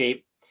 in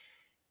shape,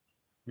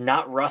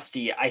 not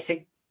rusty. I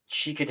think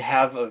she could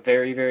have a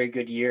very, very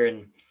good year,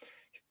 and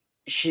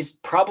she's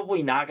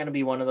probably not going to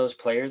be one of those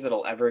players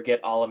that'll ever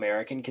get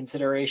All-American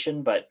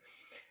consideration, but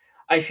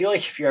I feel like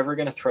if you're ever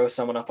going to throw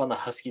someone up on the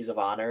Huskies of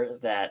Honor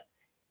that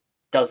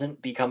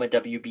doesn't become a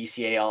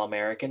WBCA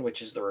All-American,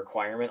 which is the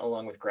requirement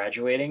along with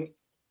graduating,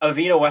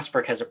 Avina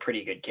Westbrook has a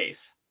pretty good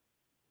case.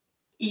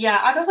 Yeah,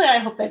 obviously I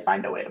hope they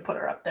find a way to put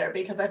her up there,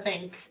 because I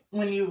think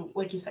when you,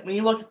 like you said, when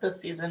you look at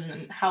this season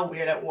and how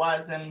weird it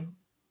was, and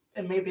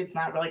maybe it's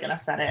not really going to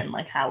set in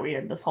like how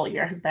weird this whole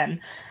year has been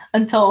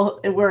until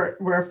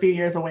we're a few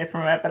years away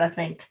from it. But I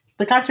think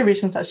the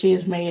contributions that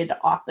she's made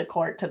off the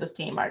court to this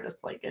team are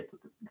just like, it's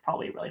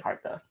probably really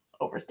hard to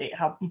overstate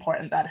how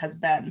important that has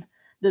been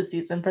this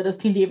season for this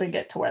team to even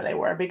get to where they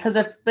were. Because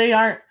if they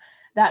aren't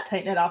that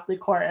tight knit off the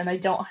court and they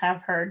don't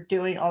have her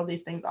doing all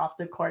these things off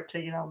the court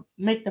to,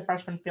 make the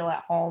freshmen feel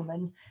at home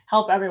and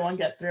help everyone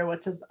get through,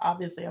 which is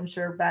obviously, I'm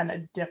sure, been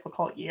a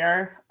difficult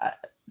year,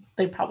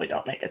 they probably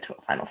don't make it to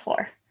a Final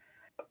Four.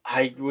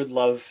 I would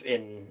love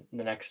in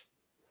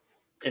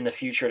the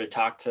future to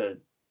talk to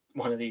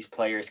one of these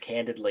players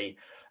candidly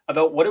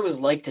about what it was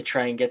like to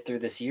try and get through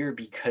this year,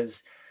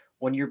 because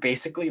when you're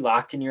basically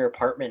locked in your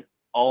apartment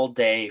all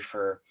day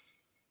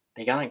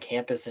they got on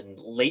campus in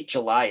late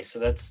July. So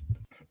that's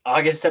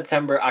August,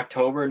 September,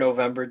 October,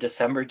 November,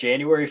 December,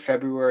 January,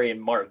 February, and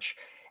March,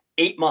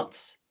 8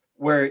 months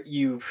where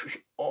you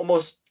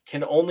almost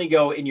can only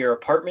go in your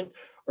apartment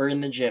or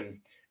in the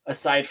gym,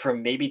 aside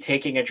from maybe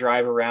taking a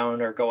drive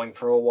around or going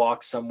for a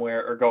walk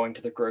somewhere or going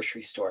to the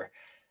grocery store.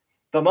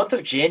 The month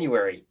of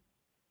January,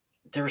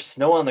 there was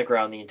snow on the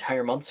ground the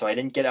entire month, so I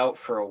didn't get out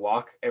for a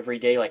walk every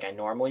day like I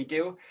normally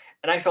do.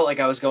 And I felt like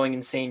I was going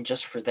insane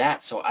just for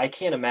that. So I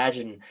can't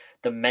imagine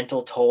the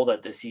mental toll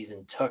that the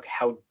season took,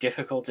 how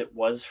difficult it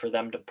was for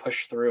them to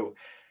push through,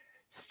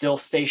 still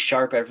stay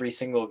sharp every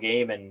single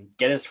game and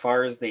get as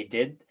far as they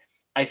did.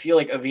 I feel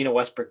like Avina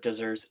Westbrook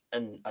deserves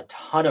a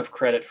ton of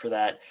credit for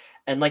that.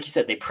 And like you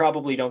said, they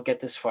probably don't get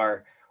this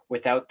far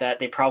without that.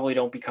 They probably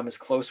don't become as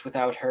close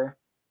without her.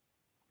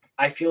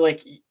 I feel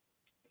like,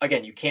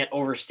 again, you can't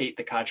overstate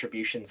the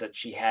contributions that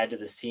she had to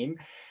this team.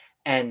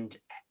 And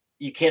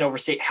you can't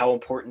overstate how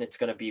important it's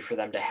going to be for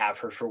them to have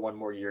her for one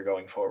more year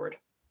going forward.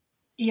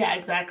 Yeah,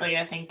 exactly.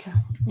 I think,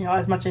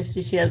 as much as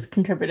she has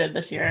contributed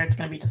this year, it's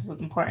going to be just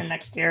as important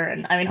next year.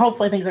 And I mean,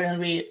 hopefully things are going to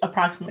be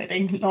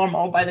approximating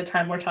normal by the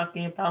time we're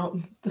talking about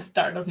the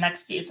start of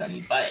next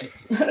season. But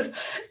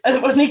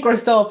I think we're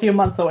still a few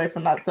months away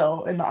from that.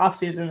 So in the off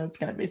season, it's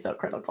going to be so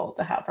critical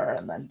to have her.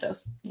 And then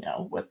just,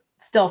 with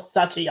still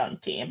such a young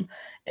team,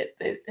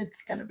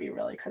 it's going to be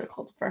really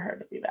critical for her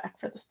to be back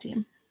for this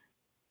team.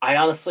 I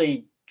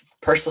honestly,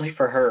 personally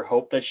for her,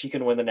 hope that she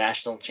can win the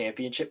national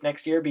championship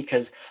next year,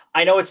 because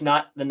I know it's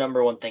not the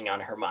number one thing on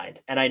her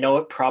mind. And I know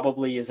it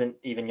probably isn't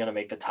even going to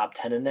make the top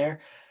 10 in there,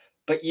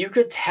 but you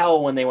could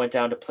tell when they went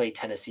down to play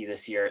Tennessee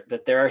this year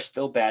that there are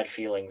still bad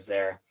feelings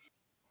there.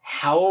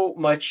 How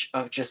much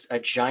of just a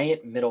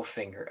giant middle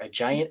finger, a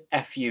giant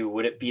FU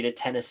would it be to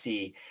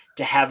Tennessee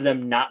to have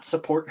them not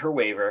support her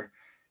waiver,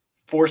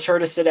 force her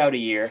to sit out a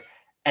year,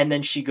 and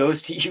then she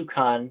goes to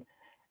UConn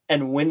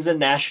and wins a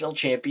national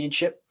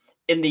championship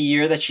in the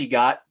year that she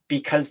got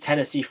because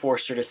Tennessee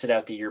forced her to sit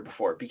out the year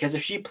before. Because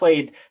if she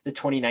played the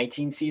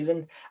 2019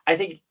 season, I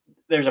think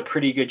there's a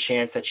pretty good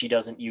chance that she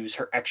doesn't use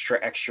her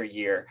extra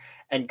year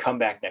and come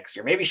back next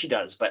year. Maybe she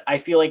does, but I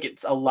feel like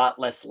it's a lot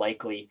less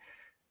likely.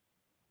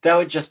 That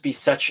would just be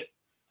such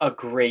a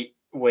great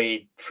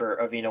way for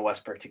Evina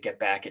Westbrook to get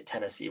back at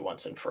Tennessee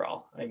once and for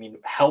all. I mean,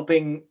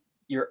 helping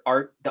the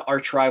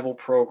arch rival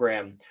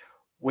program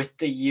with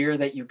the year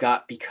that you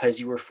got because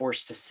you were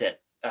forced to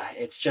sit.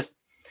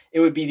 It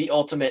would be the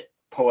ultimate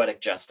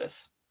poetic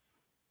justice.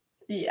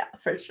 Yeah,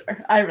 for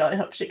sure. I really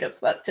hope she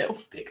gets that too,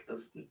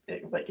 because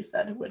like you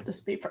said, it would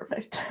just be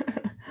perfect.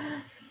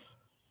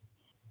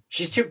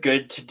 She's too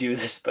good to do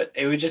this, but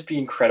it would just be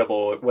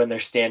incredible when they're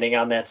standing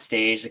on that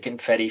stage, the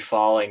confetti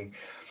falling.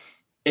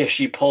 If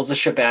she pulls a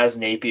Shabazz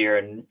Napier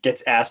and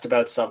gets asked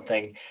about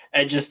something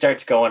and just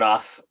starts going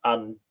off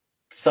on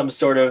some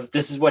sort of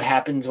 "this is what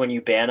happens when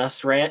you ban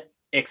us" rant,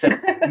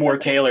 except more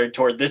tailored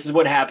toward "this is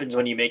what happens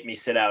when you make me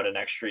sit out an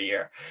extra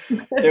year."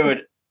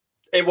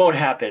 It won't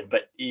happen,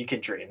 but you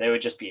can dream. They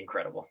would just be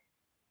incredible.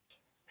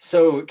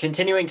 So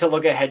continuing to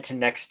look ahead to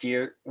next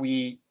year,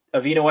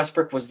 Evina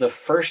Westbrook was the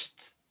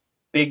first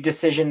big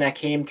decision that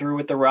came through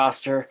with the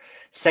roster.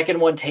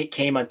 Second one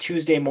came on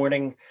Tuesday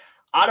morning.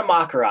 Anna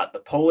Makarat, the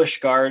Polish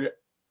guard,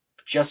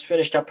 just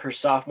finished up her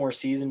sophomore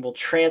season, will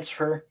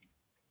transfer.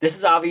 This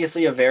is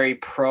obviously a very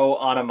pro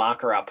Anna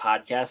Makarat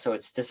podcast, so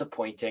it's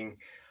disappointing.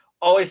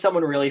 Always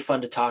someone really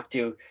fun to talk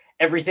to.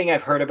 Everything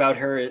I've heard about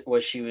her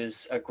was she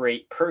was a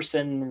great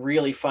person,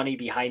 really funny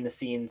behind the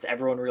scenes.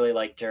 Everyone really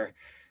liked her.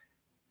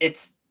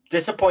 It's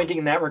disappointing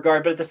in that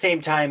regard, but at the same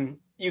time,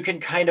 you can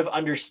kind of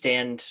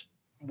understand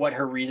what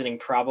her reasoning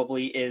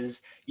probably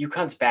is.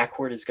 UConn's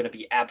backcourt is going to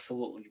be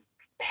absolutely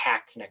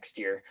packed next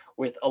year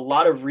with a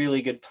lot of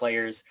really good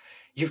players.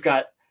 You've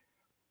got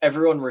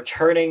everyone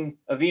returning: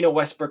 Evina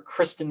Westbrook,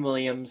 Kristen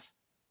Williams,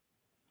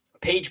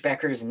 Paige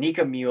Beckers,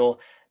 Nika Mule.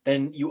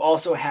 Then you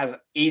also have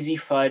Azzi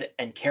Fudd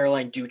and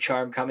Caroline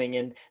Ducharme coming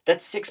in.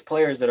 That's 6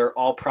 players that are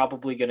all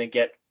probably going to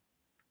get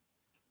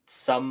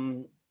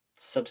some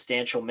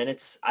substantial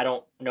minutes. I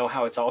don't know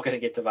how it's all going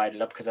to get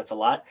divided up because that's a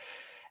lot.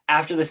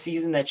 After the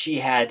season that she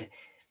had,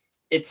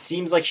 it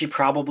seems like she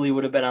probably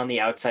would have been on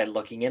the outside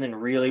looking in and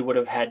really would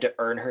have had to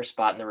earn her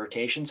spot in the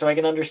rotation. So I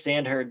can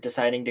understand her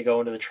deciding to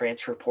go into the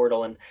transfer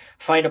portal and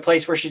find a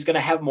place where she's going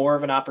to have more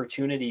of an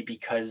opportunity,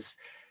 because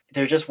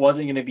there just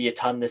wasn't going to be a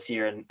ton this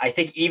year. And I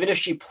think even if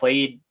she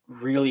played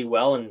really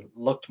well and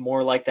looked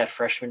more like that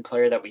freshman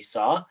player that we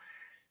saw,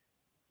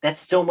 that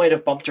still might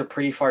have bumped her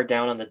pretty far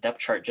down on the depth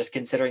chart, just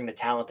considering the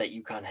talent that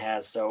UConn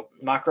has. So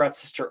Makarat's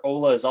sister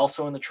Ola is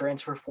also in the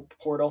transfer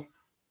portal.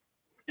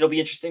 It'll be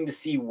interesting to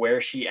see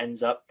where she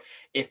ends up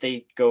if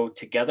they go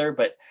together.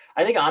 But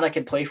I think Anna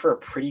can play for a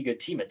pretty good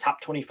team, a top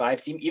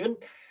 25 team. Even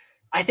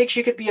I think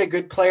she could be a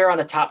good player on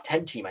a top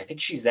 10 team. I think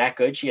she's that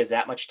good. She has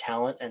that much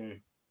talent.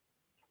 And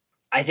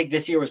I think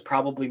this year was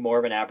probably more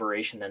of an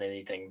aberration than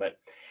anything, but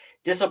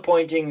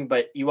disappointing,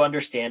 but you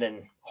understand.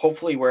 And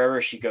hopefully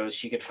wherever she goes,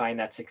 she could find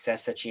that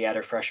success that she had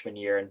her freshman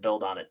year and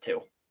build on it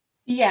too.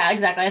 Yeah,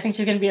 exactly. I think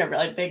she's going to be a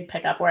really big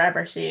pickup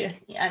wherever she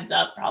ends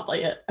up,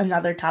 probably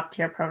another top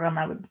tier program.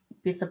 I would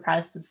be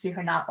surprised to see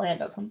her not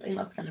land at something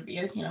that's going to be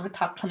a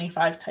top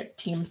 25 type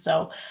team.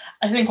 So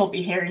I think we'll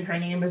be hearing her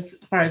name as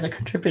far as a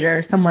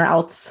contributor somewhere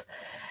else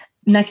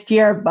next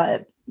year.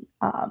 But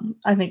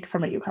I think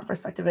from a UConn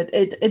perspective,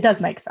 it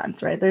does make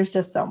sense, right? There's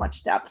just so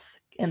much depth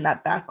in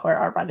that backcourt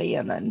already,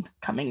 and then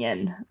coming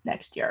in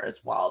next year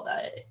as well,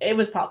 that it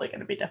was probably going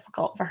to be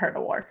difficult for her to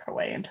work her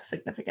way into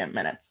significant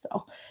minutes.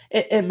 So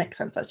it makes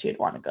sense that she'd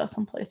want to go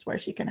someplace where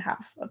she can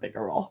have a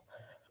bigger role.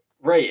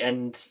 Right.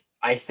 And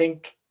I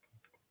think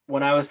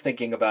when I was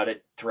thinking about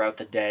it throughout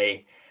the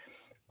day,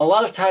 a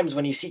lot of times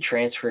when you see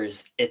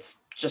transfers, it's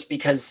just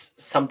because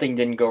something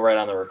didn't go right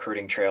on the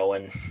recruiting trail.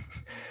 And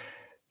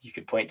you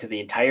could point to the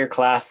entire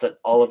class that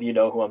all of you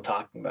know who I'm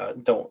talking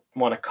about. Don't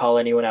want to call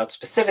anyone out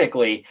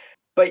specifically,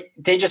 but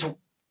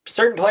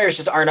certain players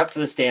just aren't up to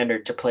the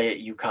standard to play at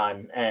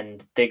UConn,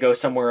 and they go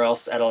somewhere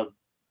else at a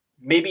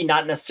maybe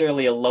not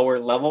necessarily a lower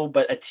level,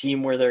 but a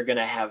team where they're going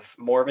to have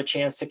more of a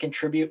chance to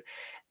contribute.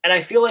 And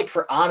I feel like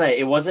for Anna,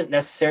 it wasn't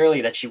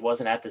necessarily that she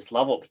wasn't at this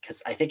level,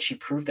 because I think she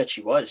proved that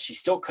she was. She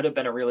still could have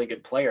been a really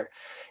good player.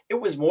 It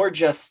was more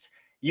just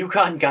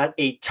UConn got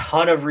a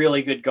ton of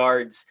really good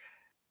guards.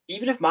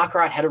 Even if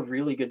Makarat had a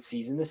really good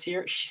season this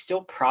year, she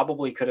still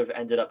probably could have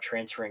ended up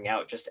transferring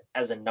out just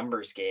as a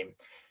numbers game.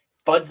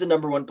 Fudd's the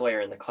number 1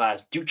 player in the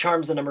class.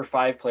 Ducharme's the number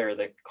 5 player of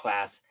the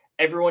class.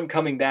 Everyone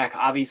coming back,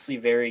 obviously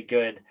very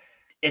good.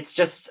 It's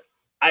just,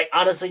 I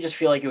honestly just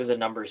feel like it was a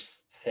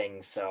numbers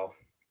thing. So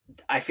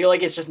I feel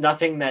like it's just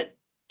nothing that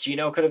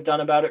Gino could have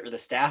done about it, or the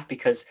staff,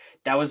 because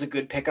that was a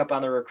good pickup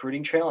on the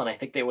recruiting trail. And I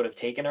think they would have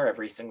taken her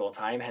every single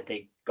time had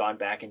they gone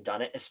back and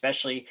done it,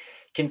 especially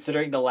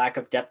considering the lack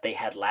of depth they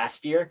had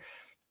last year.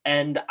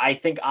 And I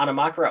think Anna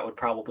Makarat would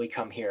probably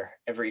come here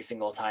every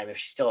single time if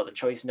she still had the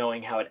choice,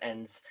 knowing how it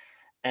ends.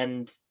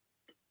 And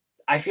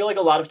I feel like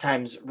a lot of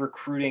times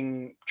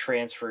recruiting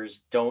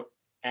transfers don't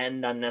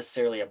end on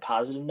necessarily a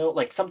positive note.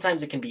 Like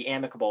sometimes it can be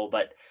amicable,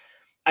 but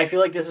I feel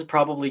like this is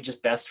probably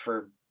just best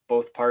for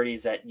both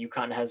parties, that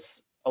UConn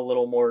has a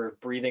little more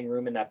breathing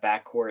room in that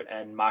backcourt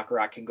and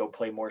Makarat can go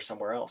play more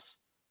somewhere else.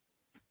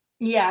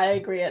 Yeah, I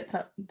agree.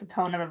 The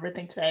tone of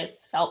everything today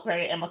felt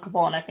very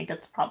amicable, and I think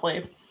it's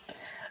probably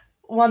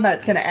one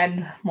that's going to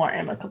end more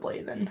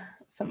amicably than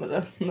some of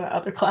the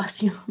other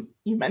class you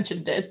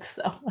mentioned did.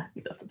 So I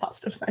think that's a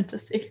positive sign to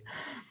see.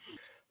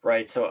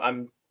 Right. So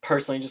I'm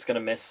personally just going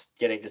to miss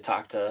getting to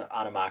talk to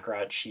Anna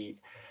Makarat. She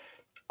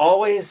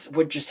always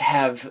would just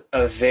have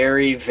a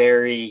very,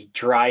 very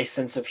dry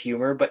sense of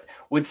humor, but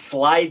would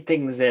slide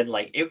things in.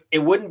 Like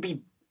it wouldn't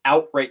be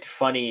outright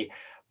funny,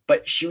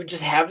 but she would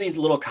just have these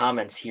little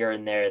comments here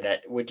and there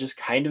that would just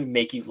kind of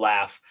make you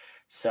laugh.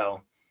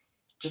 So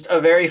just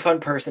a very fun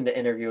person to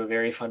interview, a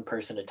very fun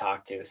person to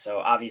talk to. So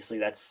obviously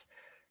that's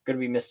going to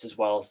be missed as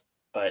well,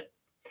 but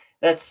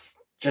that's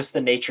just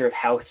the nature of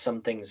how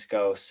some things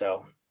go.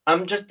 So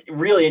I'm just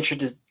really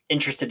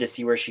interested to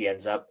see where she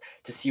ends up,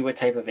 to see what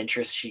type of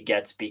interest she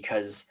gets,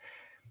 because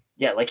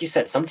yeah, like you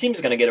said, some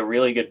team's going to get a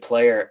really good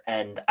player.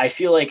 And I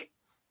feel like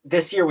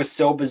this year was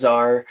so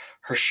bizarre.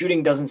 Her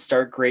shooting doesn't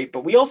start great,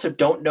 but we also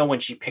don't know when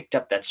she picked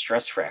up that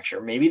stress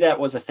fracture. Maybe that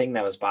was a thing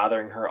that was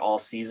bothering her all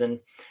season,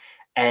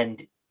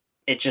 and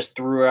it just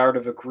threw her out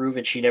of a groove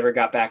and she never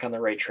got back on the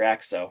right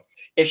track. So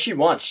if she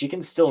wants, she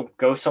can still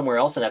go somewhere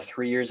else and have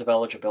 3 years of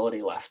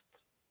eligibility left.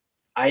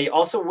 I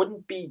also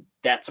wouldn't be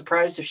that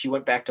surprised if she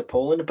went back to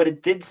Poland, but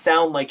it did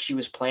sound like she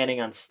was planning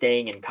on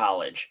staying in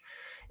college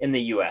in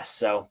the US.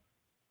 So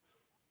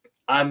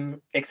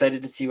I'm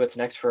excited to see what's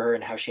next for her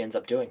and how she ends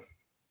up doing.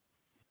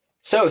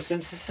 So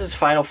since this is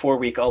Final Four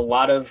week, a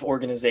lot of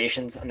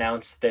organizations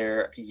announced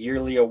their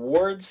yearly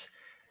awards.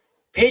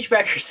 Paige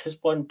Bueckers has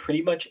won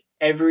pretty much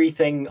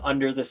everything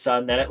under the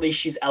sun that at least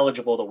she's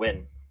eligible to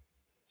win.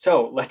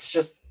 So let's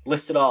just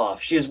list it all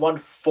off. She has won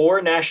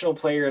 4 National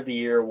Player of the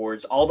Year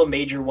awards, all the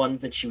major ones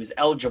that she was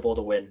eligible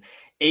to win.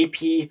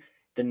 AP,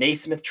 the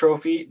Naismith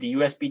Trophy, the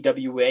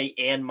USBWA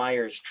Ann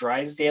Myers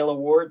Drysdale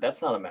Award.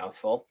 That's not a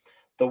mouthful.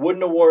 The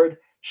Wooden Award.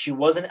 She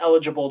wasn't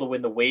eligible to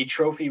win the Wade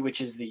Trophy,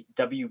 which is the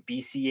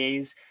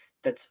WBCA's.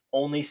 That's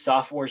only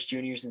sophomores,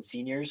 juniors, and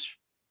seniors,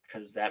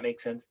 because that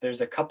makes sense.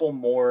 There's a couple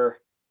more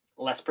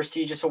less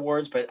prestigious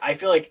awards, but I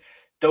feel like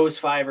those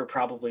 5 are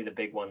probably the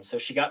big ones. So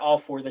she got all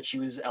 4 that she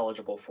was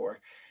eligible for.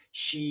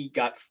 She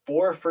got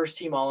 4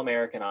 first-team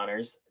All-American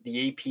honors,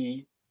 the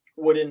AP,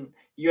 Wooden,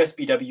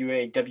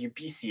 USBWA,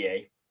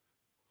 WBCA.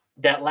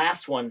 That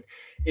last one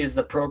is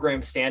the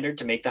program standard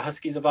to make the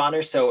Huskies of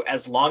Honor. So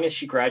as long as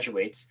she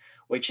graduates,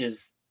 which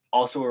is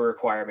also a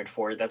requirement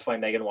for it, that's why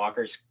Megan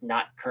Walker's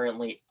not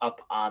currently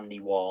up on the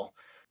wall.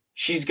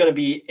 She's going to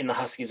be in the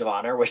Huskies of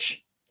Honor,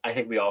 which I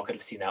think we all could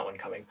have seen that one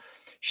coming.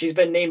 She's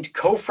been named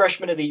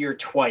co-freshman of the year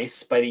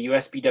twice by the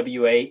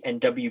USBWA and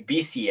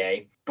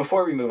WBCA.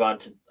 Before we move on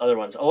to other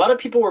ones, a lot of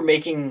people were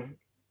making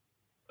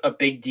a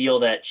big deal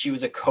that she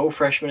was a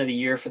co-freshman of the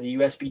year for the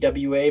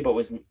USBWA, but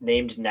was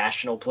named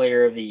National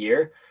Player of the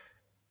Year.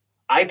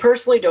 I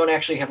personally don't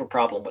actually have a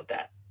problem with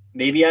that.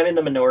 Maybe I'm in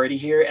the minority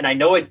here, and I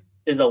know it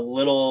is a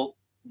little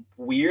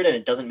weird and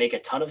it doesn't make a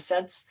ton of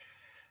sense,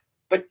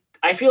 but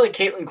I feel like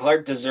Caitlin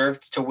Clark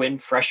deserved to win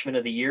Freshman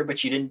of the Year, but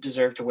she didn't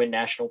deserve to win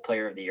National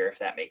Player of the Year, if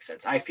that makes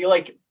sense. I feel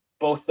like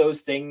both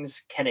those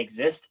things can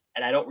exist,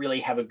 and I don't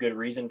really have a good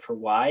reason for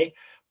why,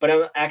 but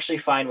I'm actually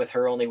fine with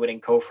her only winning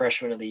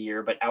co-freshman of the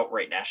year, but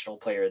outright National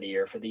Player of the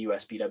Year for the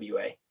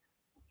USBWA.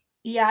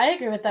 Yeah, I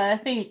agree with that. I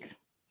think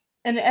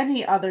in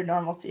any other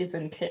normal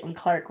season, Caitlin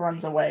Clark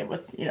runs away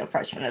with,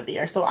 freshman of the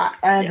year. So I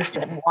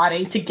understand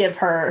wanting to give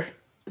her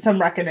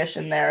some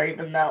recognition there,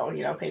 even though,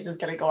 Paige is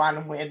going to go on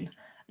and win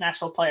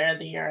National Player of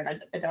the Year.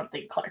 And I don't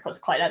think Clark was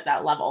quite at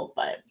that level,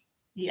 but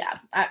yeah,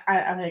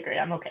 I agree.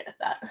 I'm okay with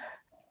that.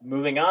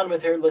 Moving on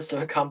with her list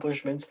of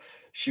accomplishments,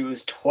 she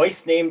was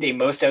twice named a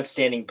Most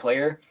Outstanding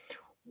Player,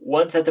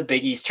 once at the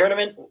Big East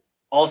Tournament,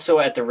 also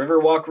at the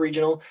Riverwalk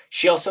Regional.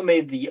 She also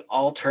made the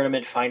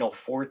All-Tournament Final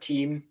Four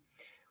team,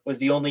 was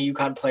the only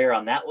UConn player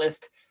on that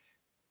list.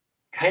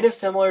 kind of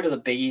similar to the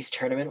Big East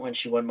tournament when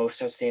she won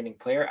Most Outstanding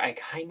Player. I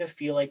kind of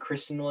feel like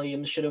Kristen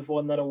Williams should have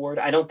won that award.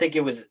 I don't think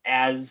it was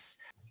as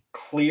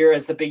clear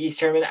as the Big East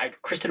tournament.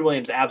 Kristen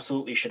Williams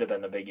absolutely should have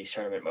been the Big East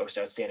tournament Most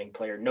Outstanding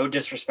Player. No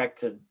disrespect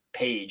to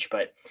Paige,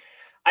 but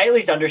I at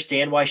least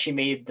understand why she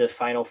made the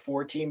Final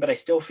Four team, but I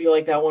still feel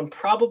like that one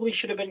probably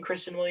should have been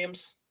Kristen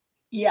Williams.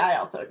 Yeah, I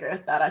also agree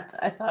with that.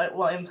 I thought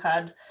Williams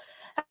had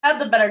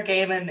the better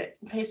game, and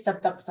Paige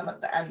stepped up some at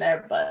the end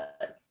there,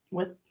 but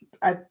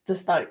I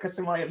just thought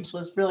Kristen Williams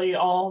was really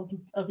all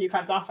of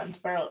UConn's offense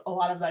for a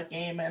lot of that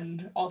game,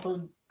 and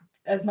also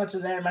as much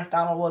as Aaron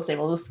McDonald was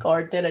able to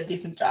score, did a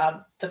decent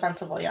job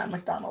defensively on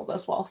McDonald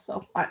as well.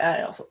 So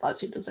I also thought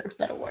she deserved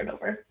that award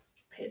over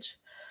Paige.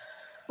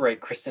 Right,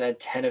 Kristen had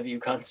 10 of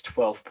UConn's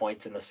 12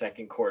 points in the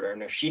second quarter,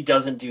 and if she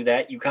doesn't do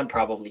that, UConn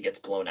probably gets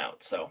blown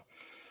out. So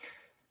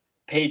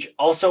Paige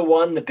also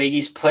won the Big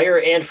East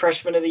Player and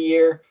Freshman of the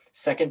Year,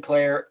 second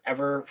player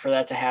ever for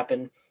that to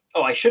happen.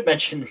 Oh, I should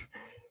mention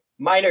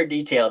minor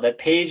detail that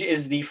Paige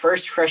is the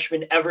first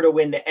freshman ever to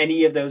win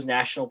any of those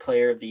National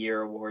Player of the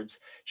Year awards.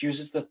 She was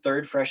just the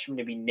third freshman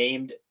to be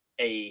named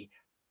a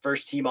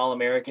first-team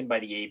All-American by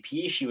the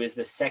AP. She was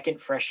the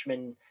second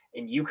freshman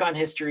in UConn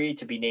history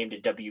to be named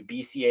a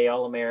WBCA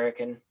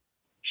All-American.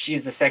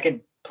 She's the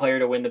second player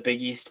to win the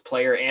Big East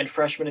Player and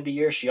Freshman of the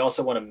Year. She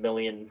also won 1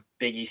 million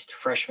Big East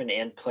Freshman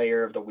and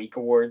Player of the Week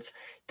awards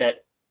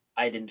that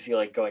I didn't feel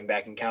like going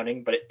back and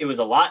counting, but it was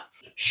a lot.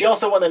 She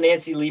also won the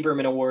Nancy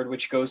Lieberman Award,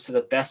 which goes to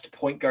the best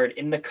point guard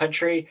in the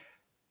country.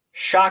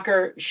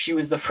 Shocker, she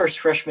was the first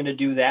freshman to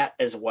do that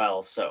as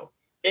well. So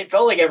it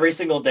felt like every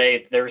single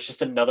day there was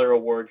just another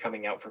award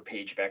coming out for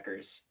Paige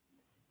Bueckers.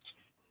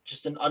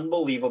 Just an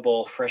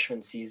unbelievable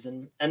freshman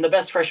season and the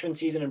best freshman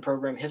season in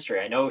program history.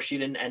 I know she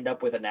didn't end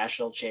up with a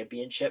national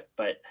championship,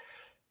 but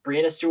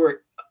Breanna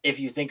Stewart,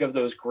 if you think of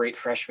those great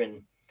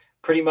freshmen,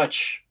 pretty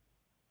much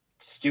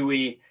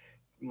Stewie,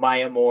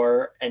 Maya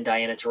Moore, and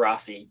Diana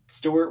Taurasi.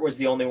 Stewart was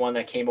the only one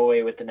that came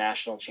away with the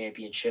national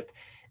championship.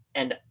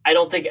 And I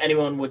don't think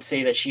anyone would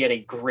say that she had a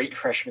great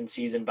freshman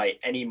season by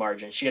any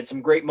margin. She had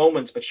some great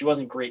moments, but she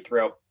wasn't great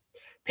throughout.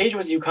 Paige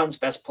was UConn's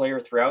best player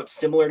throughout,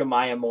 similar to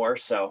Maya Moore.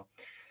 So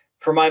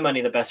for my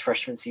money, the best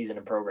freshman season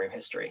in program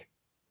history.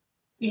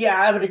 Yeah,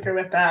 I would agree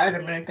with that.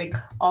 I think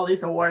all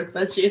these awards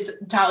that she's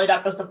tallied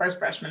up as the first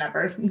freshman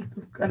ever,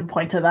 going to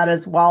point to that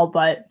as well.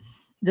 But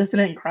just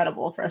an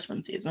incredible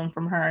freshman season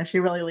from her. She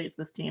really leads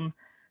this team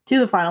to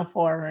the Final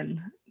Four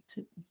and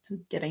to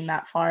getting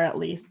that far at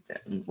least,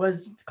 and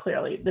was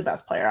clearly the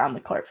best player on the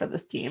court for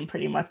this team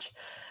pretty much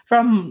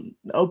from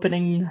the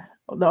opening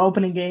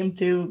game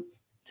to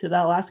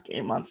that last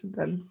game once. And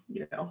then,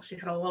 she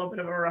had a little bit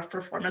of a rough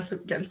performance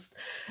against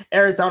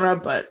Arizona,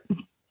 but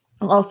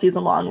all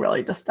season long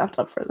really just stepped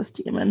up for this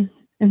team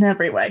in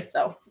every way.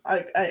 So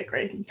I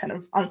agree, kind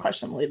of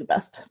unquestionably the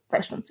best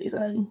freshman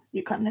season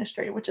in UConn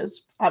history, which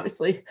is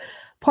obviously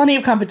plenty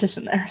of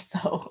competition there.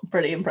 So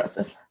pretty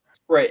impressive.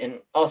 Right. And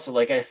also,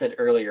 like I said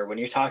earlier, when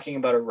you're talking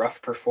about a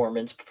rough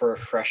performance for a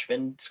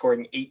freshman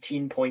scoring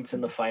 18 points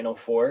in the Final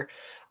Four,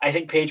 I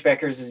think Paige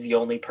Bueckers is the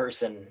only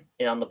person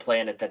on the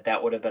planet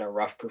that would have been a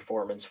rough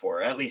performance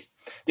for. At least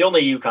the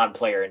only UConn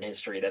player in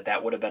history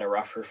that would have been a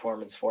rough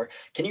performance for.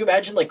 Can you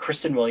imagine like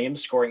Kristen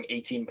Williams scoring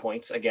 18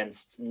 points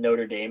against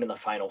Notre Dame in the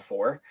Final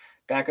Four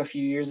back a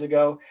few years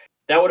ago?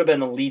 That would have been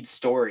the lead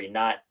story,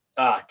 not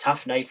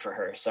tough night for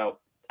her. So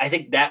I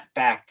think that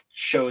fact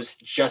shows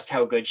just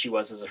how good she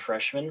was as a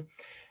freshman.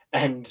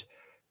 And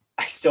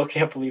I still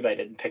can't believe I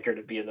didn't pick her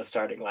to be in the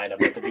starting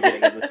lineup at the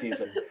beginning of the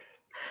season.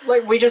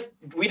 Like we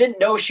didn't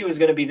know she was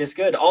going to be this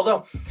good.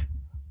 Although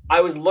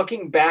I was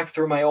looking back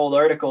through my old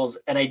articles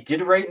and I did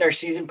write in our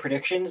season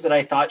predictions that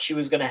I thought she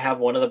was going to have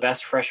one of the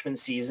best freshman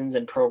seasons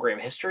in program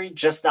history,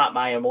 just not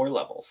Maya Moore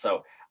level.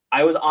 So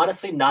I was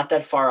honestly not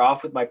that far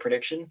off with my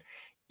prediction,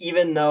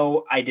 even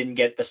though I didn't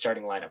get the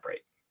starting lineup right.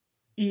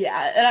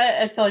 Yeah,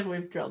 and I feel like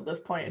we've drilled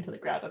this point into the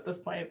ground at this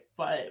point,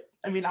 but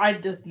I mean, I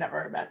just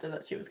never imagined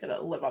that she was going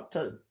to live up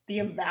to the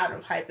amount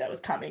of hype that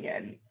was coming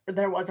in,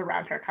 there was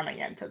around her coming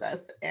into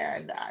this,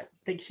 and I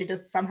think she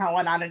just somehow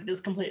went on and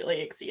just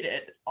completely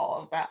exceeded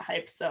all of that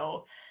hype.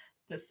 So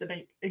this is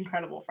an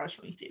incredible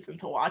freshman season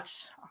to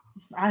watch.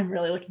 I'm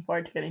really looking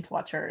forward to getting to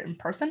watch her in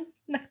person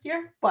next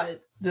year,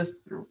 but just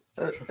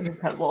an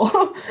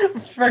incredible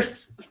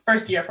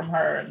first year from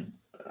her, and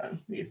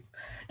we've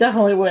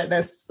definitely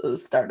witnessed the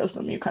start of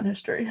some UConn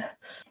history.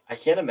 I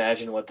can't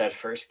imagine what that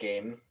first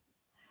game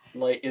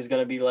is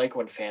going to be like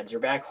when fans are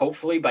back.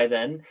 Hopefully by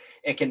then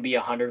it can be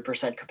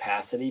 100%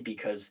 capacity,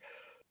 because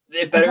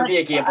it better be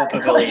a Gamble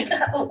Pavilion.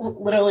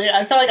 Literally,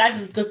 I feel like I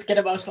just get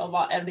emotional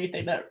about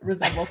anything that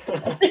resembles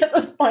at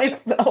this point.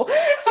 So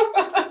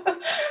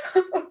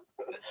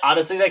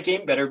honestly, that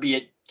game better be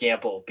at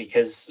Gamble,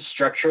 because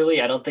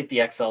structurally, I don't think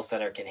the XL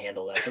Center can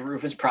handle that. The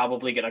roof is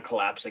probably going to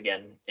collapse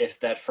again if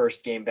that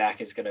first game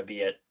back is going to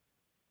be at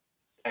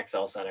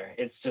XL Center.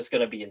 It's just going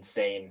to be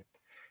insane.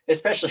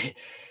 Especially,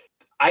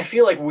 I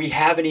feel like we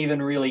haven't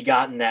even really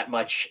gotten that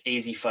much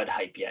AZ Fudd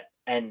hype yet.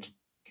 And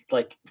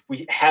like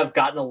we have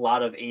gotten a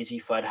lot of AZ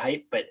Fudd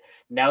hype, but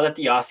now that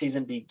the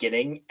offseason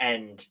beginning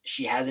and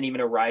she hasn't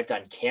even arrived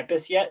on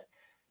campus yet,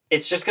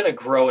 it's just going to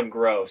grow and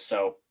grow.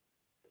 So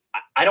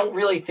I don't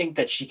really think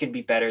that she can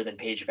be better than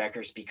Paige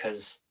Bueckers,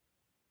 because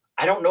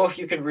I don't know if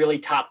you can really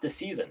top the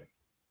season.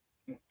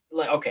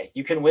 Like, okay,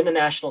 you can win the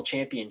national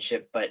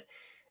championship, but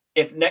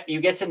if you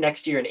get to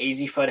next year and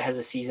AZ Fudd has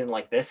a season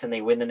like this and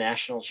they win the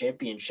national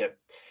championship,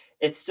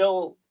 it's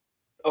still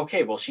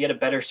okay. Well, she had a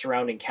better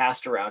surrounding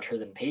cast around her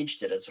than Paige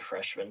did as a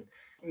freshman.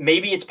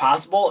 Maybe it's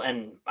possible.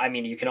 And I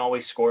mean, you can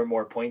always score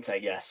more points, I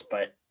guess,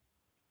 but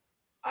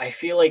I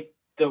feel like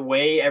the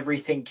way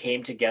everything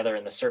came together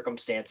and the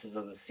circumstances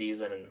of the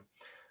season and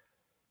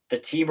the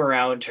team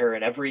around her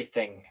and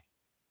everything,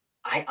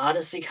 I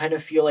honestly kind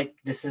of feel like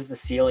this is the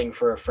ceiling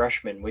for a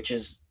freshman, which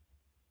is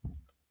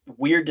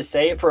weird to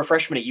say. For a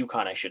freshman at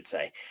UConn, I should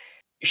say.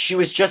 She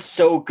was just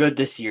so good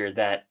this year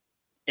that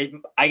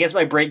I guess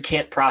my brain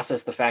can't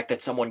process the fact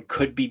that someone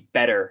could be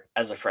better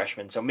as a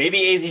freshman. So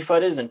maybe AZ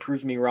Fudd is and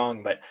proves me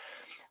wrong, but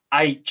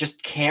I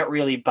just can't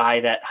really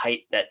buy that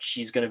hype that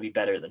she's going to be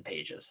better than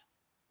Paige is.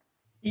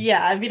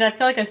 Yeah, I mean, I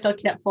feel like I still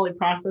can't fully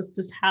process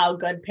just how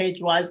good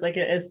Paige was. Like,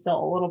 it is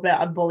still a little bit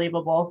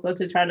unbelievable. So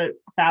to try to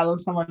fathom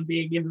someone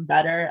being even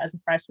better as a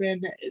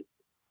freshman is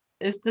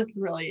just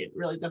really,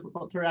 really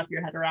difficult to wrap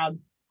your head around.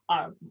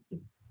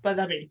 But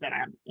that being said,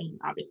 I'm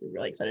obviously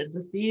really excited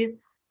to see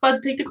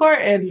Fudd take the court,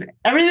 and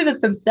everything that's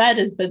been said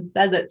has been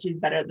said that she's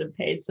better than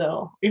Paige.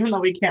 So even though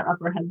we can't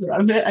wrap our heads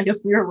around it, I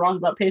guess we were wrong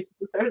about Paige at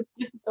the start of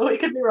the season, so we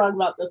could be wrong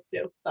about this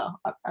too. So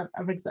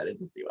I'm excited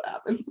to see what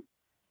happens.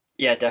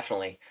 Yeah,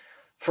 definitely.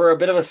 For a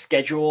bit of a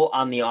schedule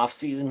on the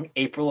offseason,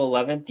 April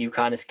 11th,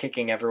 UConn is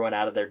kicking everyone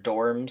out of their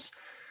dorms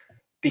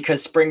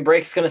because spring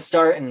break's going to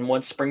start. And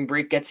once spring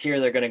break gets here,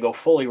 they're going to go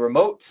fully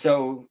remote.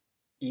 So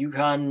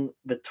UConn,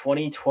 the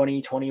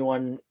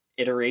 2020-21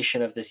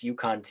 iteration of this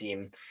UConn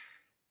team,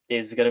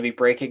 is going to be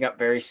breaking up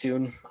very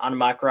soon. Anna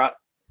Makurat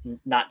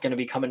not going to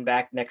be coming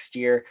back next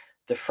year.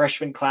 The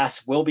freshman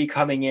class will be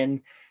coming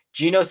in.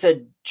 Gino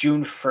said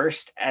June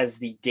 1st as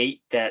the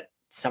date that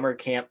summer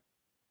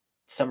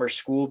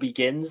school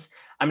begins.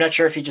 I'm not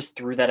sure if he just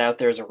threw that out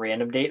there as a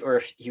random date or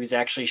if he was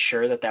actually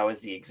sure that that was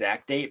the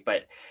exact date,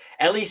 but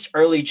at least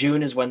early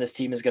June is when this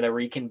team is going to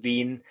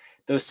reconvene.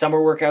 Those summer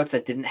workouts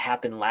that didn't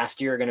happen last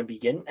year are going to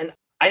begin. And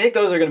I think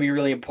those are going to be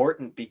really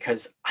important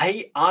because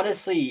I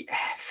honestly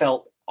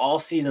felt all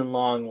season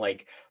long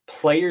like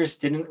players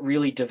didn't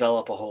really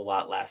develop a whole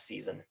lot last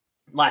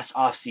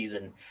off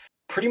season.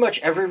 Pretty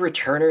much every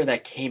returner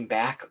that came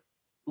back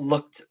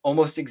looked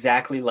almost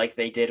exactly like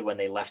they did when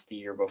they left the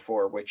year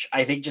before, which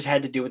I think just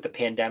had to do with the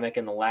pandemic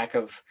and the lack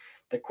of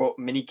the quote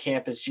mini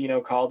camp, as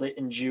Gino called it,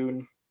 in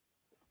June.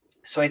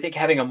 So I think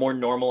having a more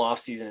normal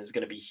offseason is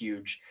going to be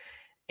huge,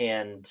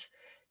 and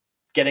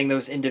getting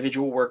those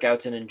individual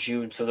workouts in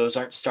June. So those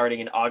aren't starting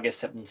in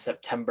August and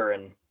September,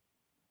 and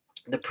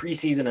the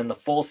preseason and the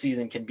full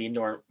season can be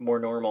more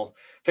normal.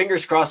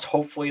 Fingers crossed.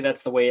 Hopefully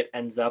that's the way it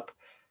ends up.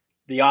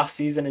 The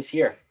offseason is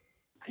here.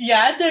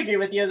 Yeah, I have to agree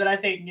with you that I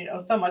think,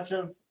 so much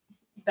of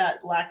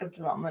that lack of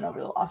development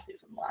over the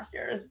offseason last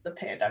year is the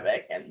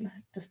pandemic and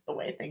just the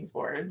way things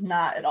were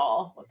not at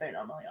all what they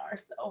normally are.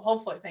 So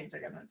hopefully things are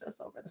going to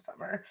just over the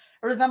summer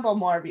resemble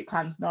more of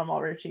UConn's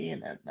normal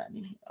routine. And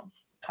then,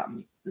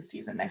 come the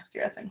season next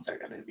year, things are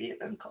going to be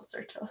even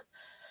closer to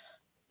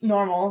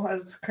normal,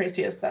 as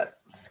crazy as that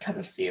kind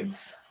of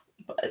seems.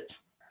 But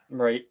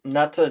right.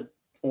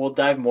 We'll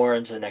dive more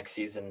into the next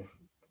season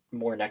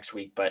more next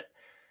week, but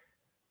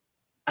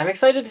I'm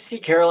excited to see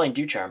Caroline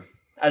Ducharme,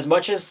 as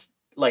much as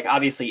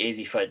obviously AZ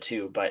Fudd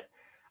too, but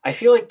I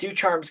feel like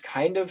Ducharme's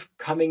kind of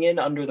coming in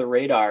under the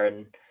radar,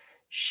 and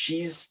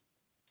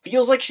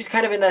feels like she's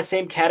kind of in that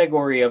same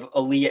category of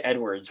Aaliyah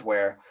Edwards,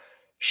 where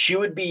she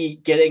would be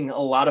getting a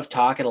lot of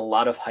talk and a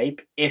lot of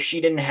hype if she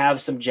didn't have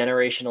some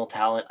generational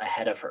talent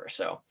ahead of her.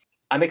 So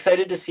I'm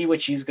excited to see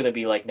what she's going to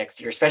be like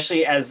next year,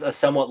 especially as a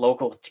somewhat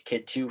local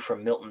kid too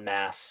from Milton,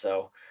 Mass.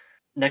 So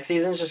next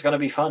season is just going to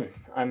be fun.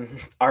 I'm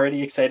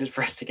already excited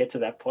for us to get to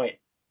that point.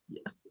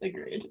 Yes,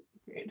 agreed.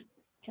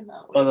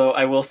 Cannot wait. Although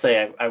I will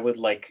say I would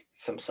like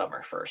some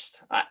summer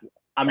first.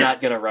 I'm not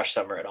going to rush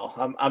summer at all.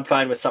 I'm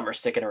fine with summer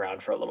sticking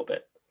around for a little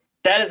bit.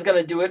 That is going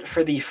to do it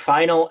for the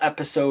final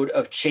episode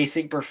of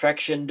Chasing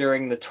Perfection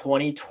during the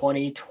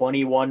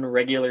 2020-21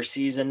 regular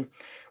season.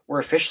 We're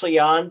officially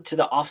on to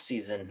the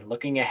offseason,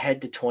 looking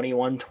ahead to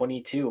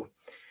 21-22.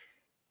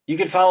 You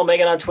can follow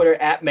Megan on Twitter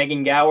at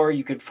Megan Gower.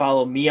 You could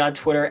follow me on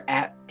Twitter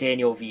at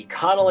Daniel V.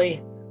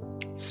 Connolly.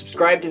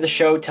 Subscribe to the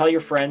show. Tell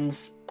your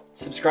friends.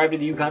 Subscribe to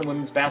the UConn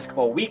Women's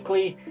Basketball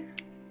Weekly.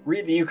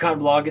 Read the UConn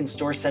blog and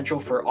Store Central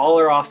for all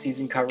our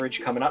offseason coverage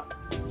coming up.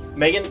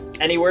 Megan,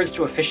 any words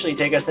to officially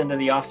take us into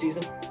the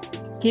offseason?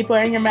 Keep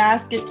wearing your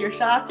mask, get your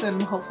shots,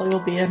 and hopefully we'll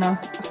be in a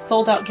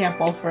sold-out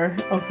Campbell for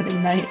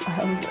opening night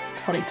of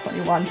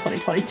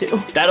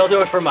 2021-2022. That'll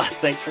do it from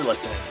us. Thanks for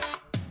listening.